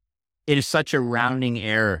 dude. It is such a rounding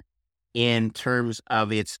error in terms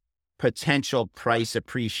of its potential price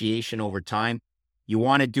appreciation over time. You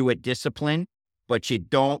want to do it disciplined, but you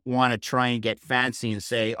don't want to try and get fancy and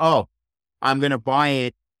say, oh, I'm going to buy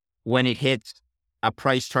it when it hits a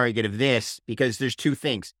price target of this, because there's two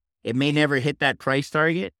things. It may never hit that price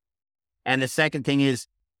target. And the second thing is,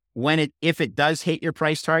 if it does hit your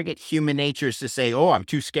price target, human nature is to say, oh, I'm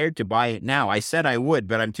too scared to buy it now. I said I would,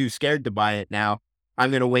 but I'm too scared to buy it now.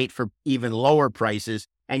 I'm going to wait for even lower prices,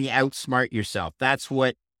 and you outsmart yourself. That's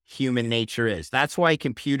what human nature is. That's why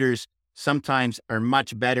computers sometimes are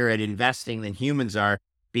much better at investing than humans are,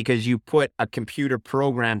 because you put a computer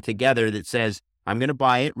program together that says, I'm going to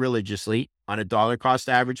buy it religiously on a dollar cost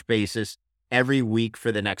average basis every week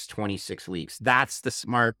for the next 26 weeks. That's the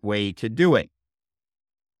smart way to do it.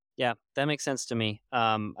 Yeah, that makes sense to me.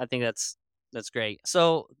 I think that's great.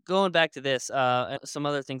 So going back to this, some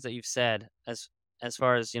other things that you've said as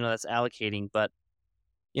far as that's allocating, but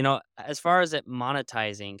as far as it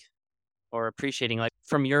monetizing or appreciating, like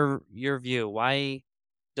from your view, why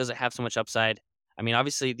does it have so much upside? I mean,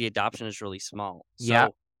 obviously the adoption is really small, Yeah.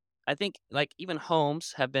 so I think like even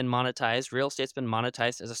homes have been monetized, real estate's been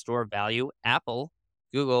monetized as a store of value. Apple,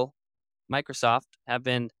 Google, Microsoft have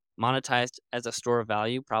been monetized as a store of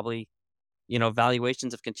value. Probably,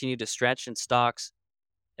 valuations have continued to stretch in stocks.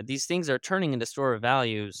 These things are turning into store of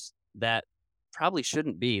values that probably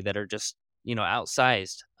shouldn't be, that are just,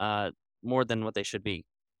 outsized more than what they should be.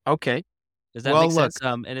 Okay. Does that make Well, sense?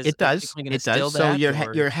 look, And is it does. Bitcoin going to It does. steal So that,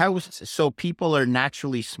 or your house, so people are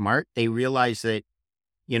naturally smart. They realize that,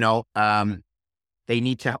 you know, um, they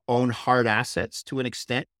need to own hard assets to an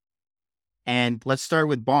extent. And let's start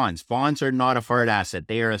with bonds. Bonds are not a hard asset.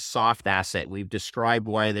 They are a soft asset. We've described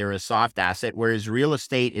why they're a soft asset, whereas real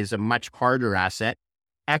estate is a much harder asset.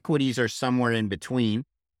 Equities are somewhere in between,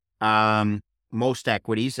 most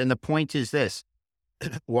equities. And the point is this: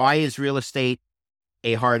 why is real estate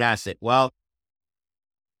a hard asset? Well,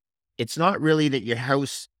 it's not really that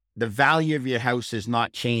the value of your house has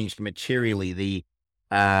not changed materially. The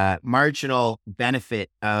marginal benefit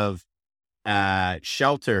of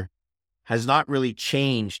shelter has not really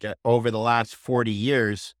changed over the last 40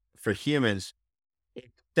 years for humans,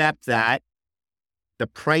 except that the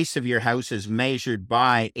price of your house is measured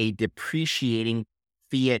by a depreciating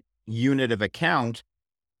fiat unit of account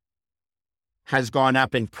has gone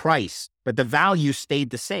up in price, but the value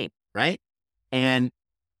stayed the same, right? And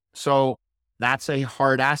so that's a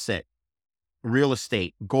hard asset. Real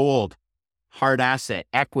estate, gold, hard asset,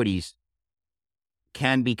 equities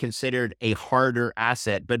can be considered a harder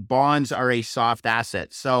asset, but bonds are a soft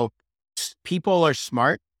asset. So people are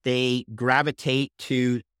smart. They gravitate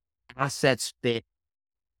to assets that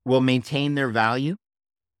will maintain their value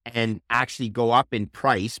and actually go up in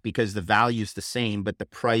price because the value is the same, but the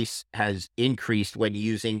price has increased when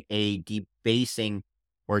using a debasing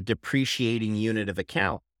or depreciating unit of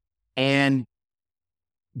account. And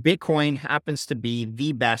Bitcoin happens to be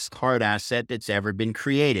the best hard asset that's ever been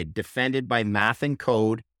created, defended by math and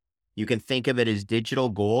code. You can think of it as digital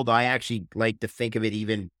gold. I actually like to think of it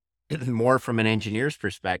even more from an engineer's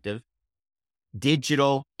perspective,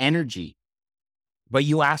 digital energy. But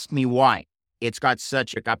you ask me why it's got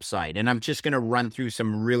such an upside. And I'm just going to run through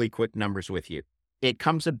some really quick numbers with you. It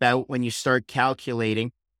comes about when you start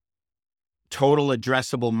calculating total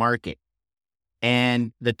addressable market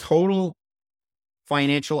and the total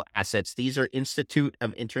financial assets. These are Institute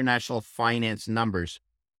of International Finance numbers.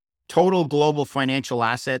 Total global financial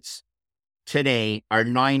assets today are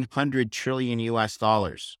 900 trillion US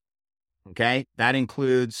dollars. Okay. That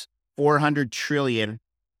includes 400 trillion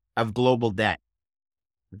of global debt.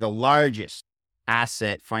 The largest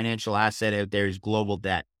financial asset out there is global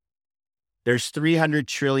debt. There's 300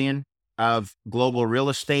 trillion of global real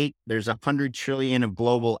estate. There's 100 trillion of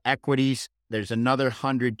global equities. There's another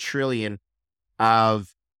 100 trillion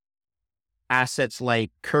of assets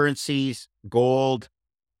like currencies, gold,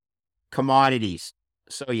 commodities.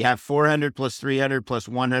 So you have 400 plus 300 plus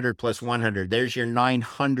 100 plus 100. There's your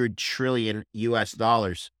 900 trillion US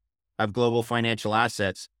dollars of global financial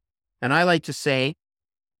assets. And I like to say,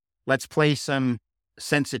 let's play some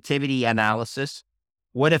sensitivity analysis.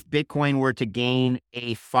 What if Bitcoin were to gain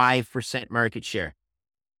a 5% market share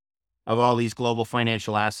of all these global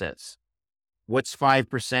financial assets? What's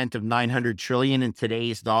 5% of 900 trillion in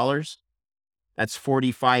today's dollars? That's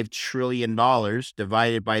 $45 trillion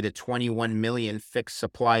divided by the 21 million fixed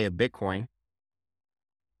supply of Bitcoin.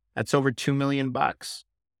 That's over $2 million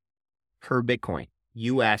per Bitcoin,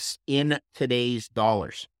 US, in today's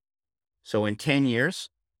dollars. So in 10 years,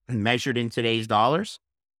 measured in today's dollars,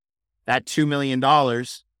 that $2 million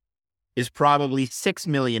is probably $6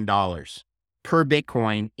 million per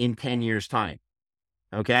Bitcoin in 10 years' time.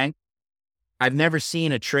 Okay? I've never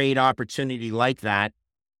seen a trade opportunity like that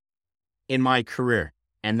in my career.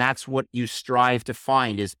 And that's what you strive to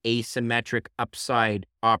find, is asymmetric upside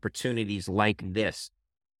opportunities like this.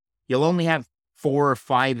 You'll only have 4 or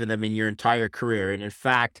 5 of them in your entire career. And in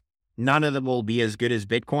fact, none of them will be as good as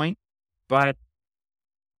Bitcoin. But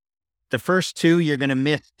the first 2 you're going to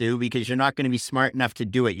miss, because you're not going to be smart enough to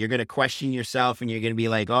do it. You're going to question yourself and you're going to be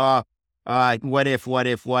like, what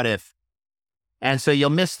if? And so you'll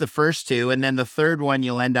miss the first 2. And then the third one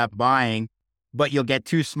you'll end up buying, but you'll get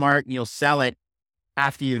too smart and you'll sell it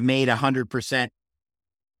after you've made 100%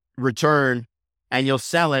 return, and you'll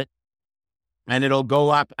sell it and it'll go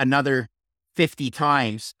up another 50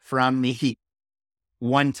 times from the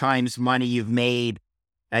 1 times money you've made,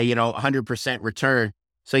 100% return.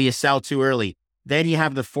 So you sell too early. Then you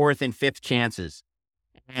have the 4th and 5th chances.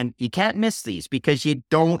 And you can't miss these because you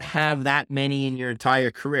don't have that many in your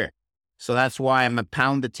entire career. So that's why I'm a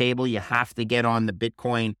pound the table. You have to get on the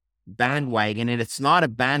Bitcoin bandwagon. And it's not a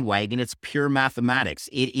bandwagon. It's pure mathematics.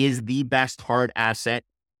 It is the best hard asset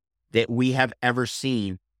that we have ever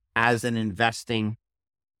seen as an investing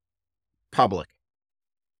public.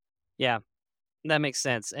 Yeah, that makes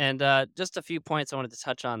sense. And just a few points I wanted to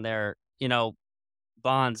touch on there.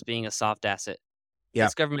 Bonds being a soft asset. Yeah.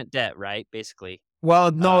 It's government debt, right? Basically.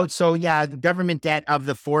 Well, no. So yeah, the government debt of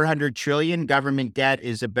the 400 trillion, government debt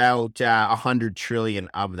is about 100 trillion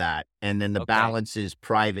of that. And then the balance is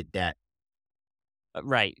private debt.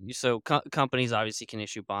 Right. So companies obviously can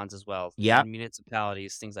issue bonds as well. Yeah.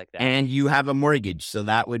 Municipalities, things like that. And you have a mortgage. So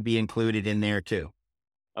that would be included in there too.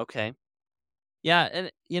 Okay. Yeah. And,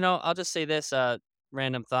 I'll just say this,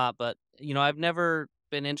 random thought, but, I've never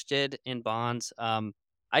been interested in bonds.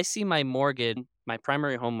 I see my mortgage, my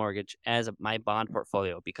primary home mortgage, as my bond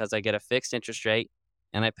portfolio because I get a fixed interest rate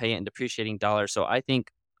and I pay it in depreciating dollars. So I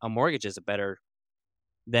think a mortgage is better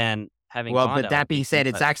than having Well, bond but that being said,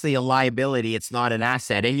 it's actually a liability. It's not an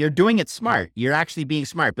asset. And you're doing it smart. You're actually being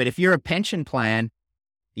smart. But if you're a pension plan,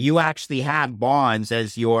 you actually have bonds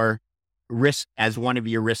as your risk, as one of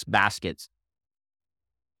your risk baskets.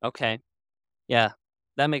 Okay. Yeah,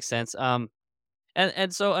 that makes sense.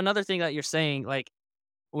 And so another thing that you're saying, like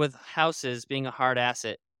with houses being a hard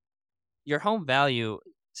asset, your home value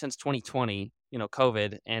since 2020,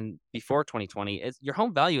 COVID, and before 2020, your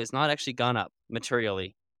home value has not actually gone up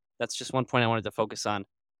materially. That's just one point I wanted to focus on.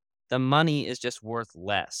 The money is just worth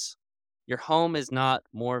less. Your home is not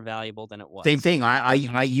more valuable than it was. Same thing.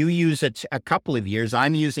 You use it a couple of years.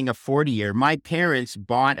 I'm using a 40-year. My parents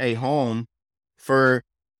bought a home for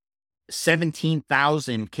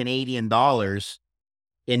 17,000 Canadian dollars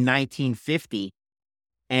in 1950.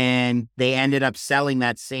 And they ended up selling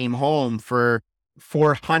that same home for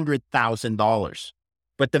 $400,000.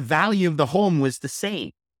 But the value of the home was the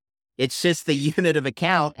same. It's just the unit of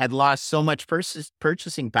account had lost so much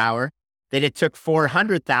purchasing power that it took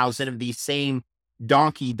 400,000 of these same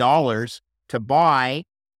donkey dollars to buy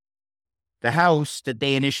the house that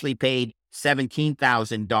they initially paid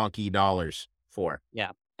 17,000 donkey dollars for.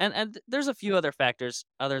 Yeah. And there's a few other factors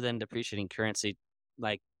other than depreciating currency,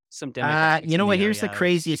 like some demographics You know in the what? Here's the area.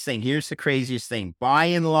 craziest thing. By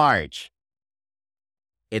and large,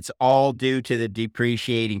 it's all due to the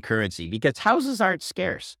depreciating currency because houses aren't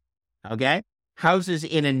scarce. Okay. Houses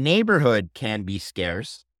in a neighborhood can be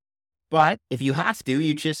scarce, but if you have to,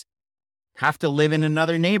 you just have to live in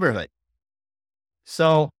another neighborhood.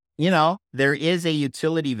 So, there is a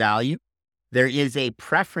utility value. There is a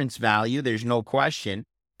preference value. There's no question.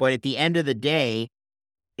 But at the end of the day,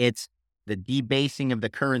 it's the debasing of the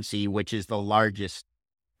currency, which is the largest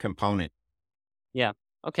component. Yeah.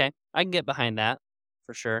 Okay. I can get behind that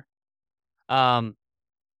for sure. Um,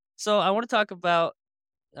 so I want to talk about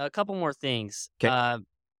a couple more things. Okay.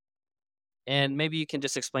 And maybe you can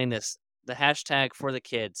just explain this. The hashtag for the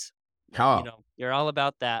kids. Oh, You're all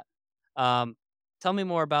about that. Um, Tell me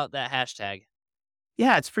more about that hashtag.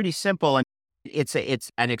 yeah, it's pretty simple. And it's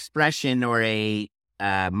an expression or a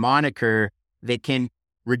moniker that can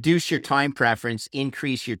reduce your time preference,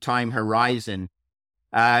 increase your time horizon.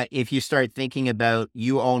 If you start thinking about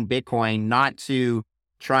you own Bitcoin, not to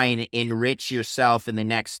try and enrich yourself in the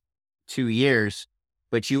next 2 years,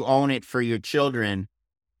 but you own it for your children.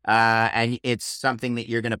 And it's something that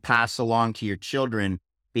you're going to pass along to your children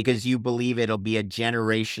because you believe it'll be a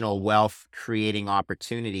generational wealth creating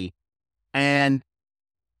opportunity. And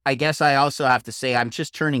I guess I also have to say, I'm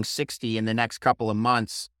just turning 60 in the next couple of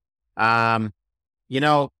months. Um, you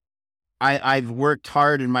know, I've worked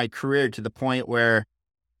hard in my career to the point where,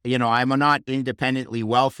 I'm not independently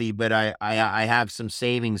wealthy, but I have some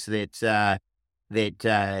savings that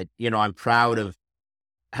I'm proud of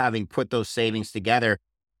having put those savings together.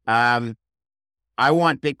 Um, I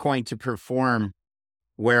want Bitcoin to perform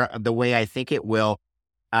where the way I think it will,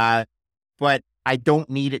 uh, but I don't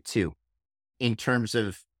need it to in terms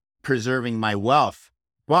of preserving my wealth.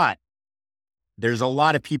 But there's a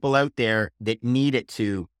lot of people out there that need it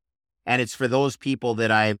to, and it's for those people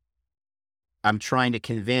that I'm trying to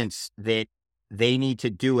convince that they need to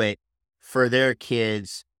do it for their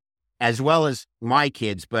kids as well as my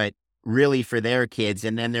kids, but really for their kids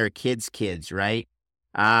and then their kids' kids, right?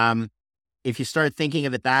 Um, if you start thinking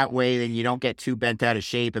of it that way, then you don't get too bent out of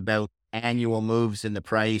shape about annual moves in the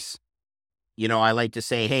price. I like to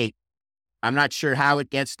say, hey, I'm not sure how it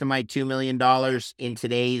gets to my $2 million in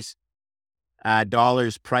today's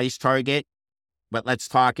dollars price target, but let's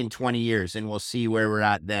talk in 20 years and we'll see where we're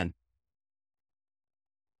at then.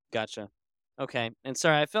 Gotcha. Okay. And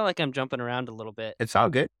sorry, I feel like I'm jumping around a little bit, It's all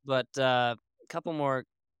good. but a couple more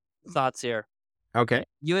thoughts here. Okay.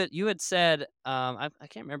 You had said I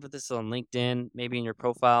can't remember if this is on LinkedIn, maybe in your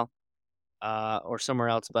profile, or somewhere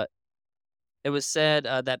else, but it was said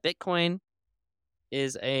that Bitcoin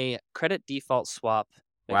is a credit default swap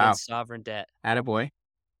Wow. against sovereign debt. Attaboy.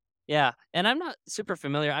 Yeah, and I'm not super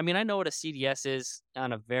familiar. I mean, I know what a CDS is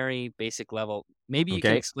on a very basic level. Maybe you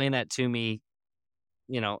can Okay. explain that to me.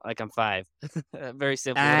 Like I'm five. Very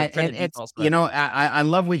simply, what a And credit it's, default swap is. I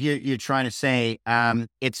love what you're trying to say.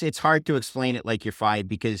 It's hard to explain it like you're five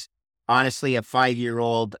because honestly, a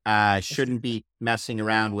 5-year-old shouldn't be messing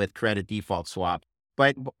around with credit default swap.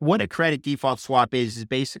 But what a credit default swap is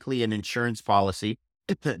basically an insurance policy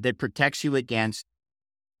that protects you against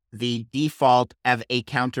the default of a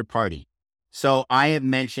counterparty. So I have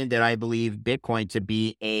mentioned that I believe Bitcoin to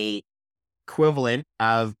be a equivalent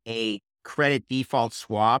of a credit default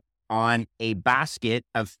swap on a basket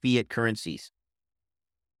of fiat currencies.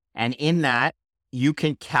 And in that, you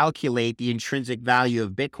can calculate the intrinsic value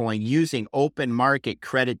of Bitcoin using open market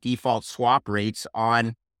credit default swap rates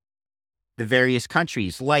on the various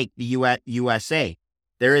countries, like the USA.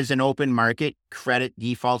 There is an open market credit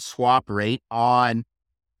default swap rate on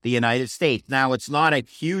the United States. Now, it's not a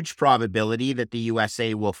huge probability that the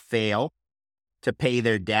USA will fail to pay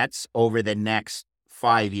their debts over the next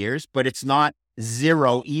 5 years, but it's not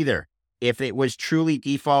zero either. If it was truly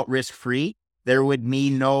default risk free, there would be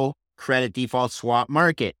no credit default swap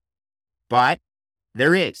market, but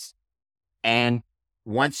there is. And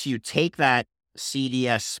once you take that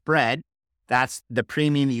CDS spread, that's the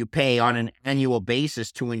premium you pay on an annual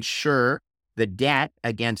basis to insure the debt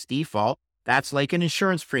against default. That's like an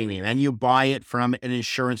insurance premium, and you buy it from an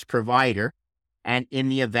insurance provider. And in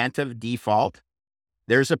the event of default,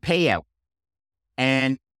 there's a payout.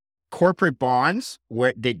 And corporate bonds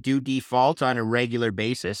that do default on a regular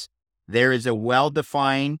basis, there is a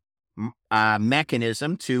well-defined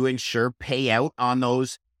mechanism to ensure payout on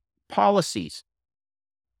those policies.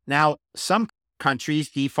 Now, some countries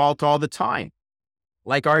default all the time,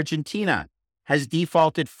 like Argentina has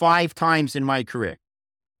defaulted 5 times in my career.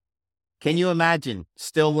 Can you imagine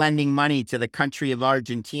still lending money to the country of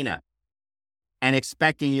Argentina and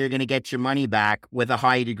expecting you're going to get your money back with a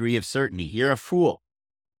high degree of certainty? You're a fool.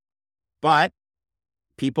 But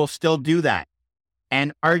people still do that.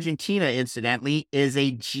 And Argentina, incidentally, is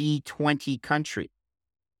a G20 country.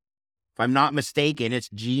 If I'm not mistaken, it's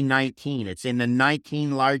G19. It's in the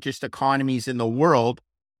 19 largest economies in the world.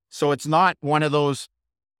 So it's not one of those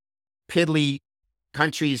piddly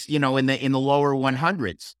countries, in the lower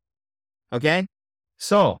 100s. Okay.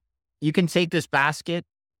 So you can take this basket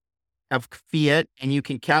of fiat and you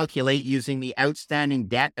can calculate using the outstanding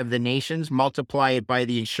debt of the nations, multiply it by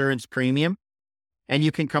the insurance premium, and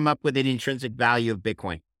you can come up with an intrinsic value of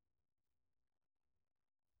Bitcoin.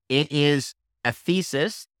 It is a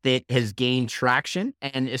thesis that has gained traction,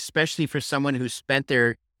 and especially for someone who's spent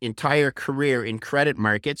their entire career in credit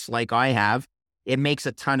markets like I have, it makes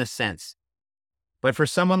a ton of sense. But for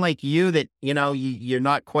someone like you that, you're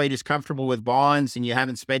not quite as comfortable with bonds and you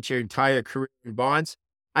haven't spent your entire career in bonds,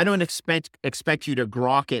 I don't expect you to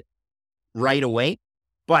grok it right away.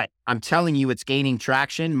 But I'm telling you, it's gaining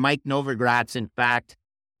traction. Mike Novogratz, in fact,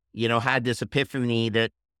 had this epiphany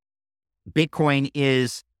that Bitcoin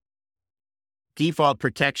is default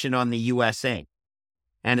protection on the USA.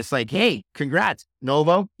 And it's like, hey, congrats,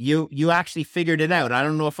 Novo. You actually figured it out. I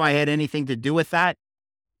don't know if I had anything to do with that,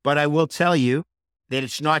 but I will tell you that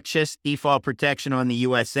it's not just default protection on the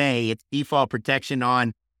USA, it's default protection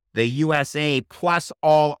on the USA plus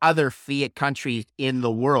all other fiat countries in the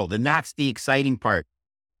world. And that's the exciting part,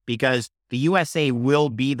 because the USA will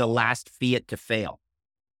be the last fiat to fail.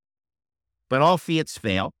 But all fiats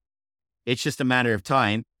fail. It's just a matter of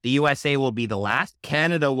time. The USA will be the last.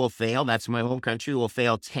 Canada will fail. That's my home country, will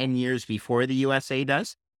fail 10 years before the USA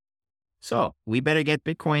does. So we better get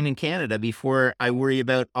Bitcoin in Canada before I worry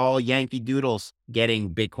about all Yankee Doodles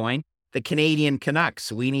getting Bitcoin. The Canadian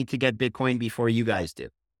Canucks, we need to get Bitcoin before you guys do.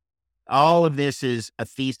 All of this is a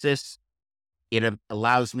thesis. It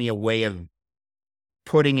allows me a way of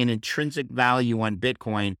putting an intrinsic value on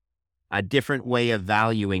Bitcoin, a different way of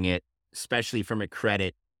valuing it, especially from a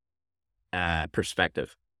credit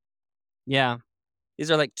perspective. Yeah.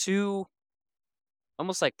 These are like two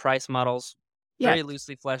almost like price models, Yeah. very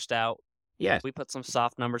loosely fleshed out. Yes. We put some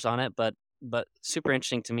soft numbers on it, but super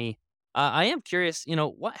interesting to me. I am curious,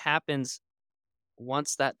 what happens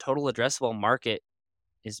once that total addressable market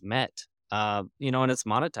is met, and it's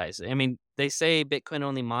monetized. I mean, they say Bitcoin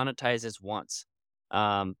only monetizes once,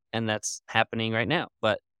 and that's happening right now.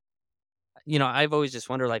 But I've always just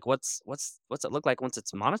wondered, like, what's it look like once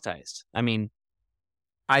it's monetized? I mean,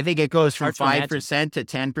 I think it goes from hard to imagine. 5% to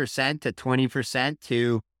 10% to 20%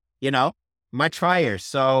 to, much higher.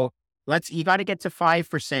 So you got to get to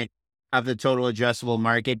 5% of the total addressable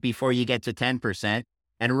market before you get to 10%.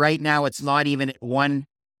 And right now it's not even at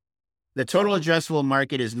the total addressable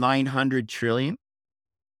market is 900 trillion.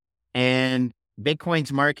 And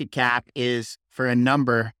Bitcoin's market cap is, for a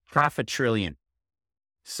number, 500 billion.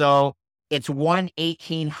 So it's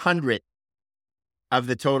 1/1800th of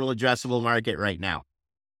the total addressable market right now.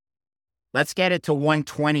 Let's get it to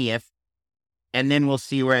 1/20th, and then we'll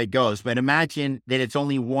see where it goes. But imagine that it's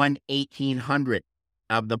only 1/1800th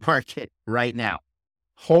of the market right now.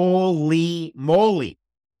 Holy moly.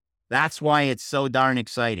 That's why it's so darn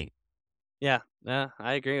exciting. Yeah,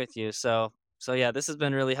 I agree with you. So yeah, this has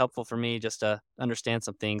been really helpful for me just to understand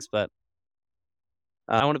some things. But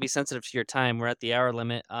I want to be sensitive to your time. We're at the hour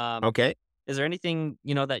limit. Okay. Is there anything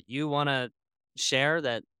that you want to share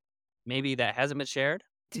that maybe that hasn't been shared?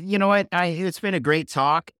 You know what? It's been a great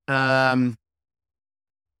talk. I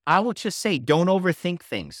will just say, don't overthink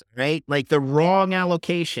things, right? Like, the wrong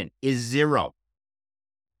allocation is 0.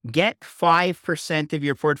 Get 5% of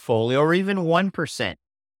your portfolio, or even 1%.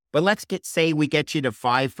 But let's say we get you to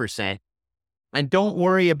 5%, and don't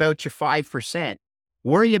worry about your 5%.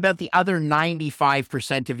 Worry about the other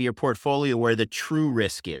 95% of your portfolio where the true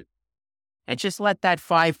risk is. And just let that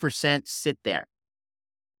 5% sit there,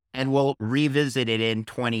 and we'll revisit it in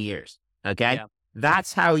 20 years. Okay. Yeah.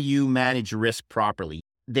 That's how you manage risk properly.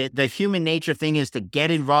 The human nature thing is to get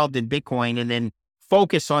involved in Bitcoin and then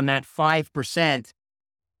focus on that 5%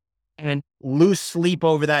 and lose sleep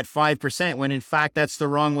over that 5%, when in fact, that's the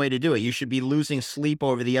wrong way to do it. You should be losing sleep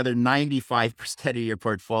over the other 95% of your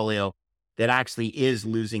portfolio that actually is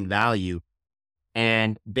losing value,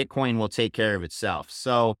 and Bitcoin will take care of itself.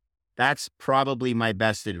 So that's probably my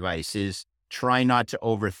best advice, is try not to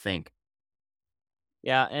overthink.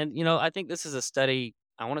 Yeah. And, I think this is a study,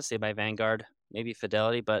 I want to say by Vanguard, maybe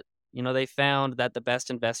Fidelity, but they found that the best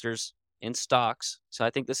investors in stocks, so I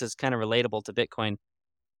think this is kind of relatable to Bitcoin.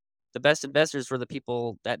 The best investors were the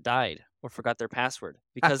people that died or forgot their password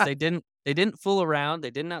because they didn't fool around,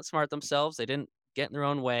 they didn't outsmart themselves, they didn't get in their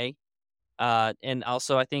own way. And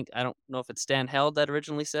also, I think I don't know if it's Stan Held that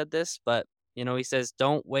originally said this, but he says,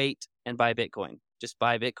 "Don't wait and buy Bitcoin. Just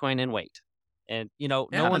buy Bitcoin and wait." And no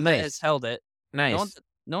Yeah, one that has nice, held it, no one, nice.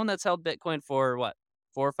 no one that's held Bitcoin for what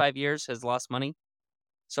 4 or 5 years has lost money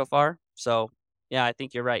so far. So yeah, I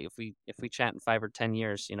think you're right. If we chat in 5 or 10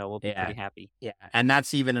 years, we'll be Yeah, pretty happy. yeah, and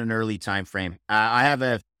that's even an early time frame. I have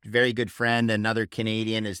a very good friend, another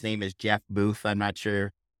Canadian. His name is Jeff Booth. I'm not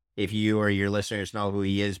sure if you or your listeners know who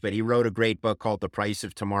he is, but he wrote a great book called The Price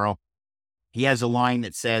of Tomorrow. He has a line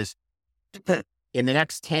that says, "In the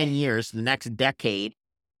next 10 years, the next decade,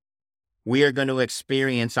 we are going to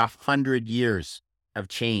experience 100 years of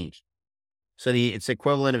change." So it's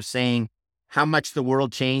equivalent of saying how much the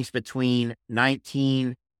world changed between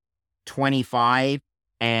 1925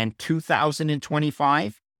 and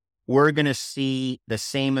 2025. We're going to see the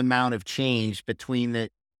same amount of change between the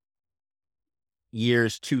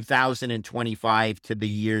years 2025 to the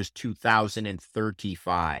years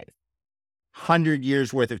 2035. 100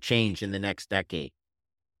 years worth of change in the next decade.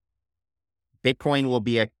 Bitcoin will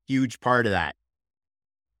be a huge part of that,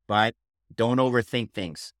 but don't overthink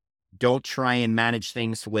things. Don't try and manage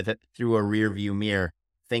things with it through a rear view mirror.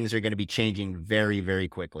 Things are going to be changing very, very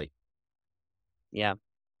quickly. Yeah,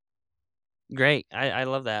 great. I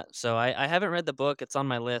love that. So I haven't read the book. It's on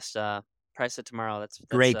my list. Price of Tomorrow. That's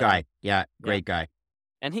Great guy. Yeah, yeah. great guy.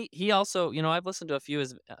 And he also, I've listened to a few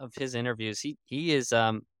of his interviews. He is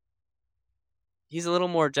he's a little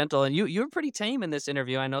more gentle, and you were pretty tame in this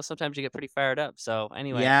interview. I know sometimes you get pretty fired up. So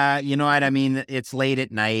anyway, Yeah, you know what I mean? It's late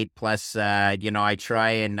at night. Plus, I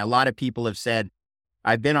try, and a lot of people have said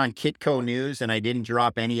I've been on Kitco News and I didn't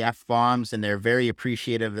drop any F bombs, and they're very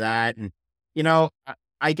appreciative of that. And,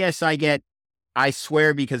 I guess I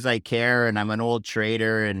swear because I care, and I'm an old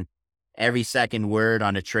trader, and every second word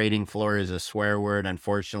on a trading floor is a swear word,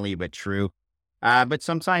 unfortunately, but true. But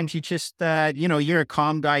sometimes you just, you're a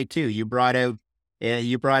calm guy too. You brought out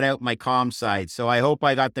my calm side. So I hope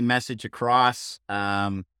I got the message across.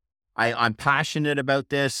 I'm passionate about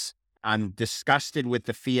this. I'm disgusted with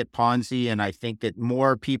the fiat Ponzi, and I think that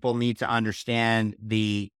more people need to understand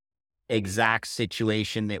the exact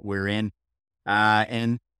situation that we're in.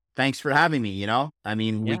 And thanks for having me. I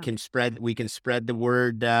mean, we yeah, can spread the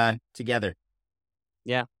word together.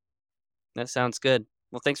 yeah, that sounds good.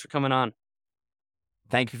 Well, thanks for coming on.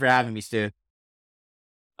 Thank you for having me, Stu.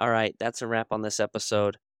 All right, that's a wrap on this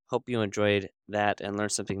episode. Hope you enjoyed that and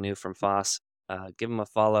learned something new from Foss. Give him a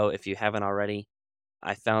follow if you haven't already.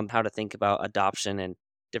 I found how to think about adoption and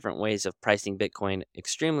different ways of pricing Bitcoin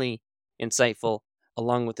extremely insightful,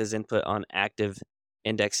 along with his input on active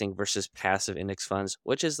indexing versus passive index funds,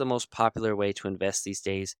 which is the most popular way to invest these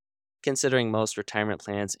days, considering most retirement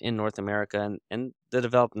plans in North America and the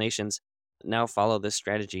developed nations now follow this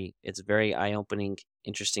strategy. It's very eye opening,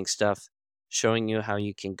 interesting stuff, showing you how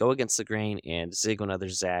you can go against the grain and zig when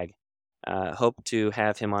others zag. Hope to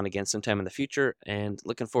have him on again sometime in the future, and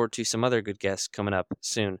looking forward to some other good guests coming up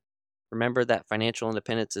soon. Remember that financial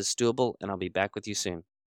independence is doable, and I'll be back with you soon.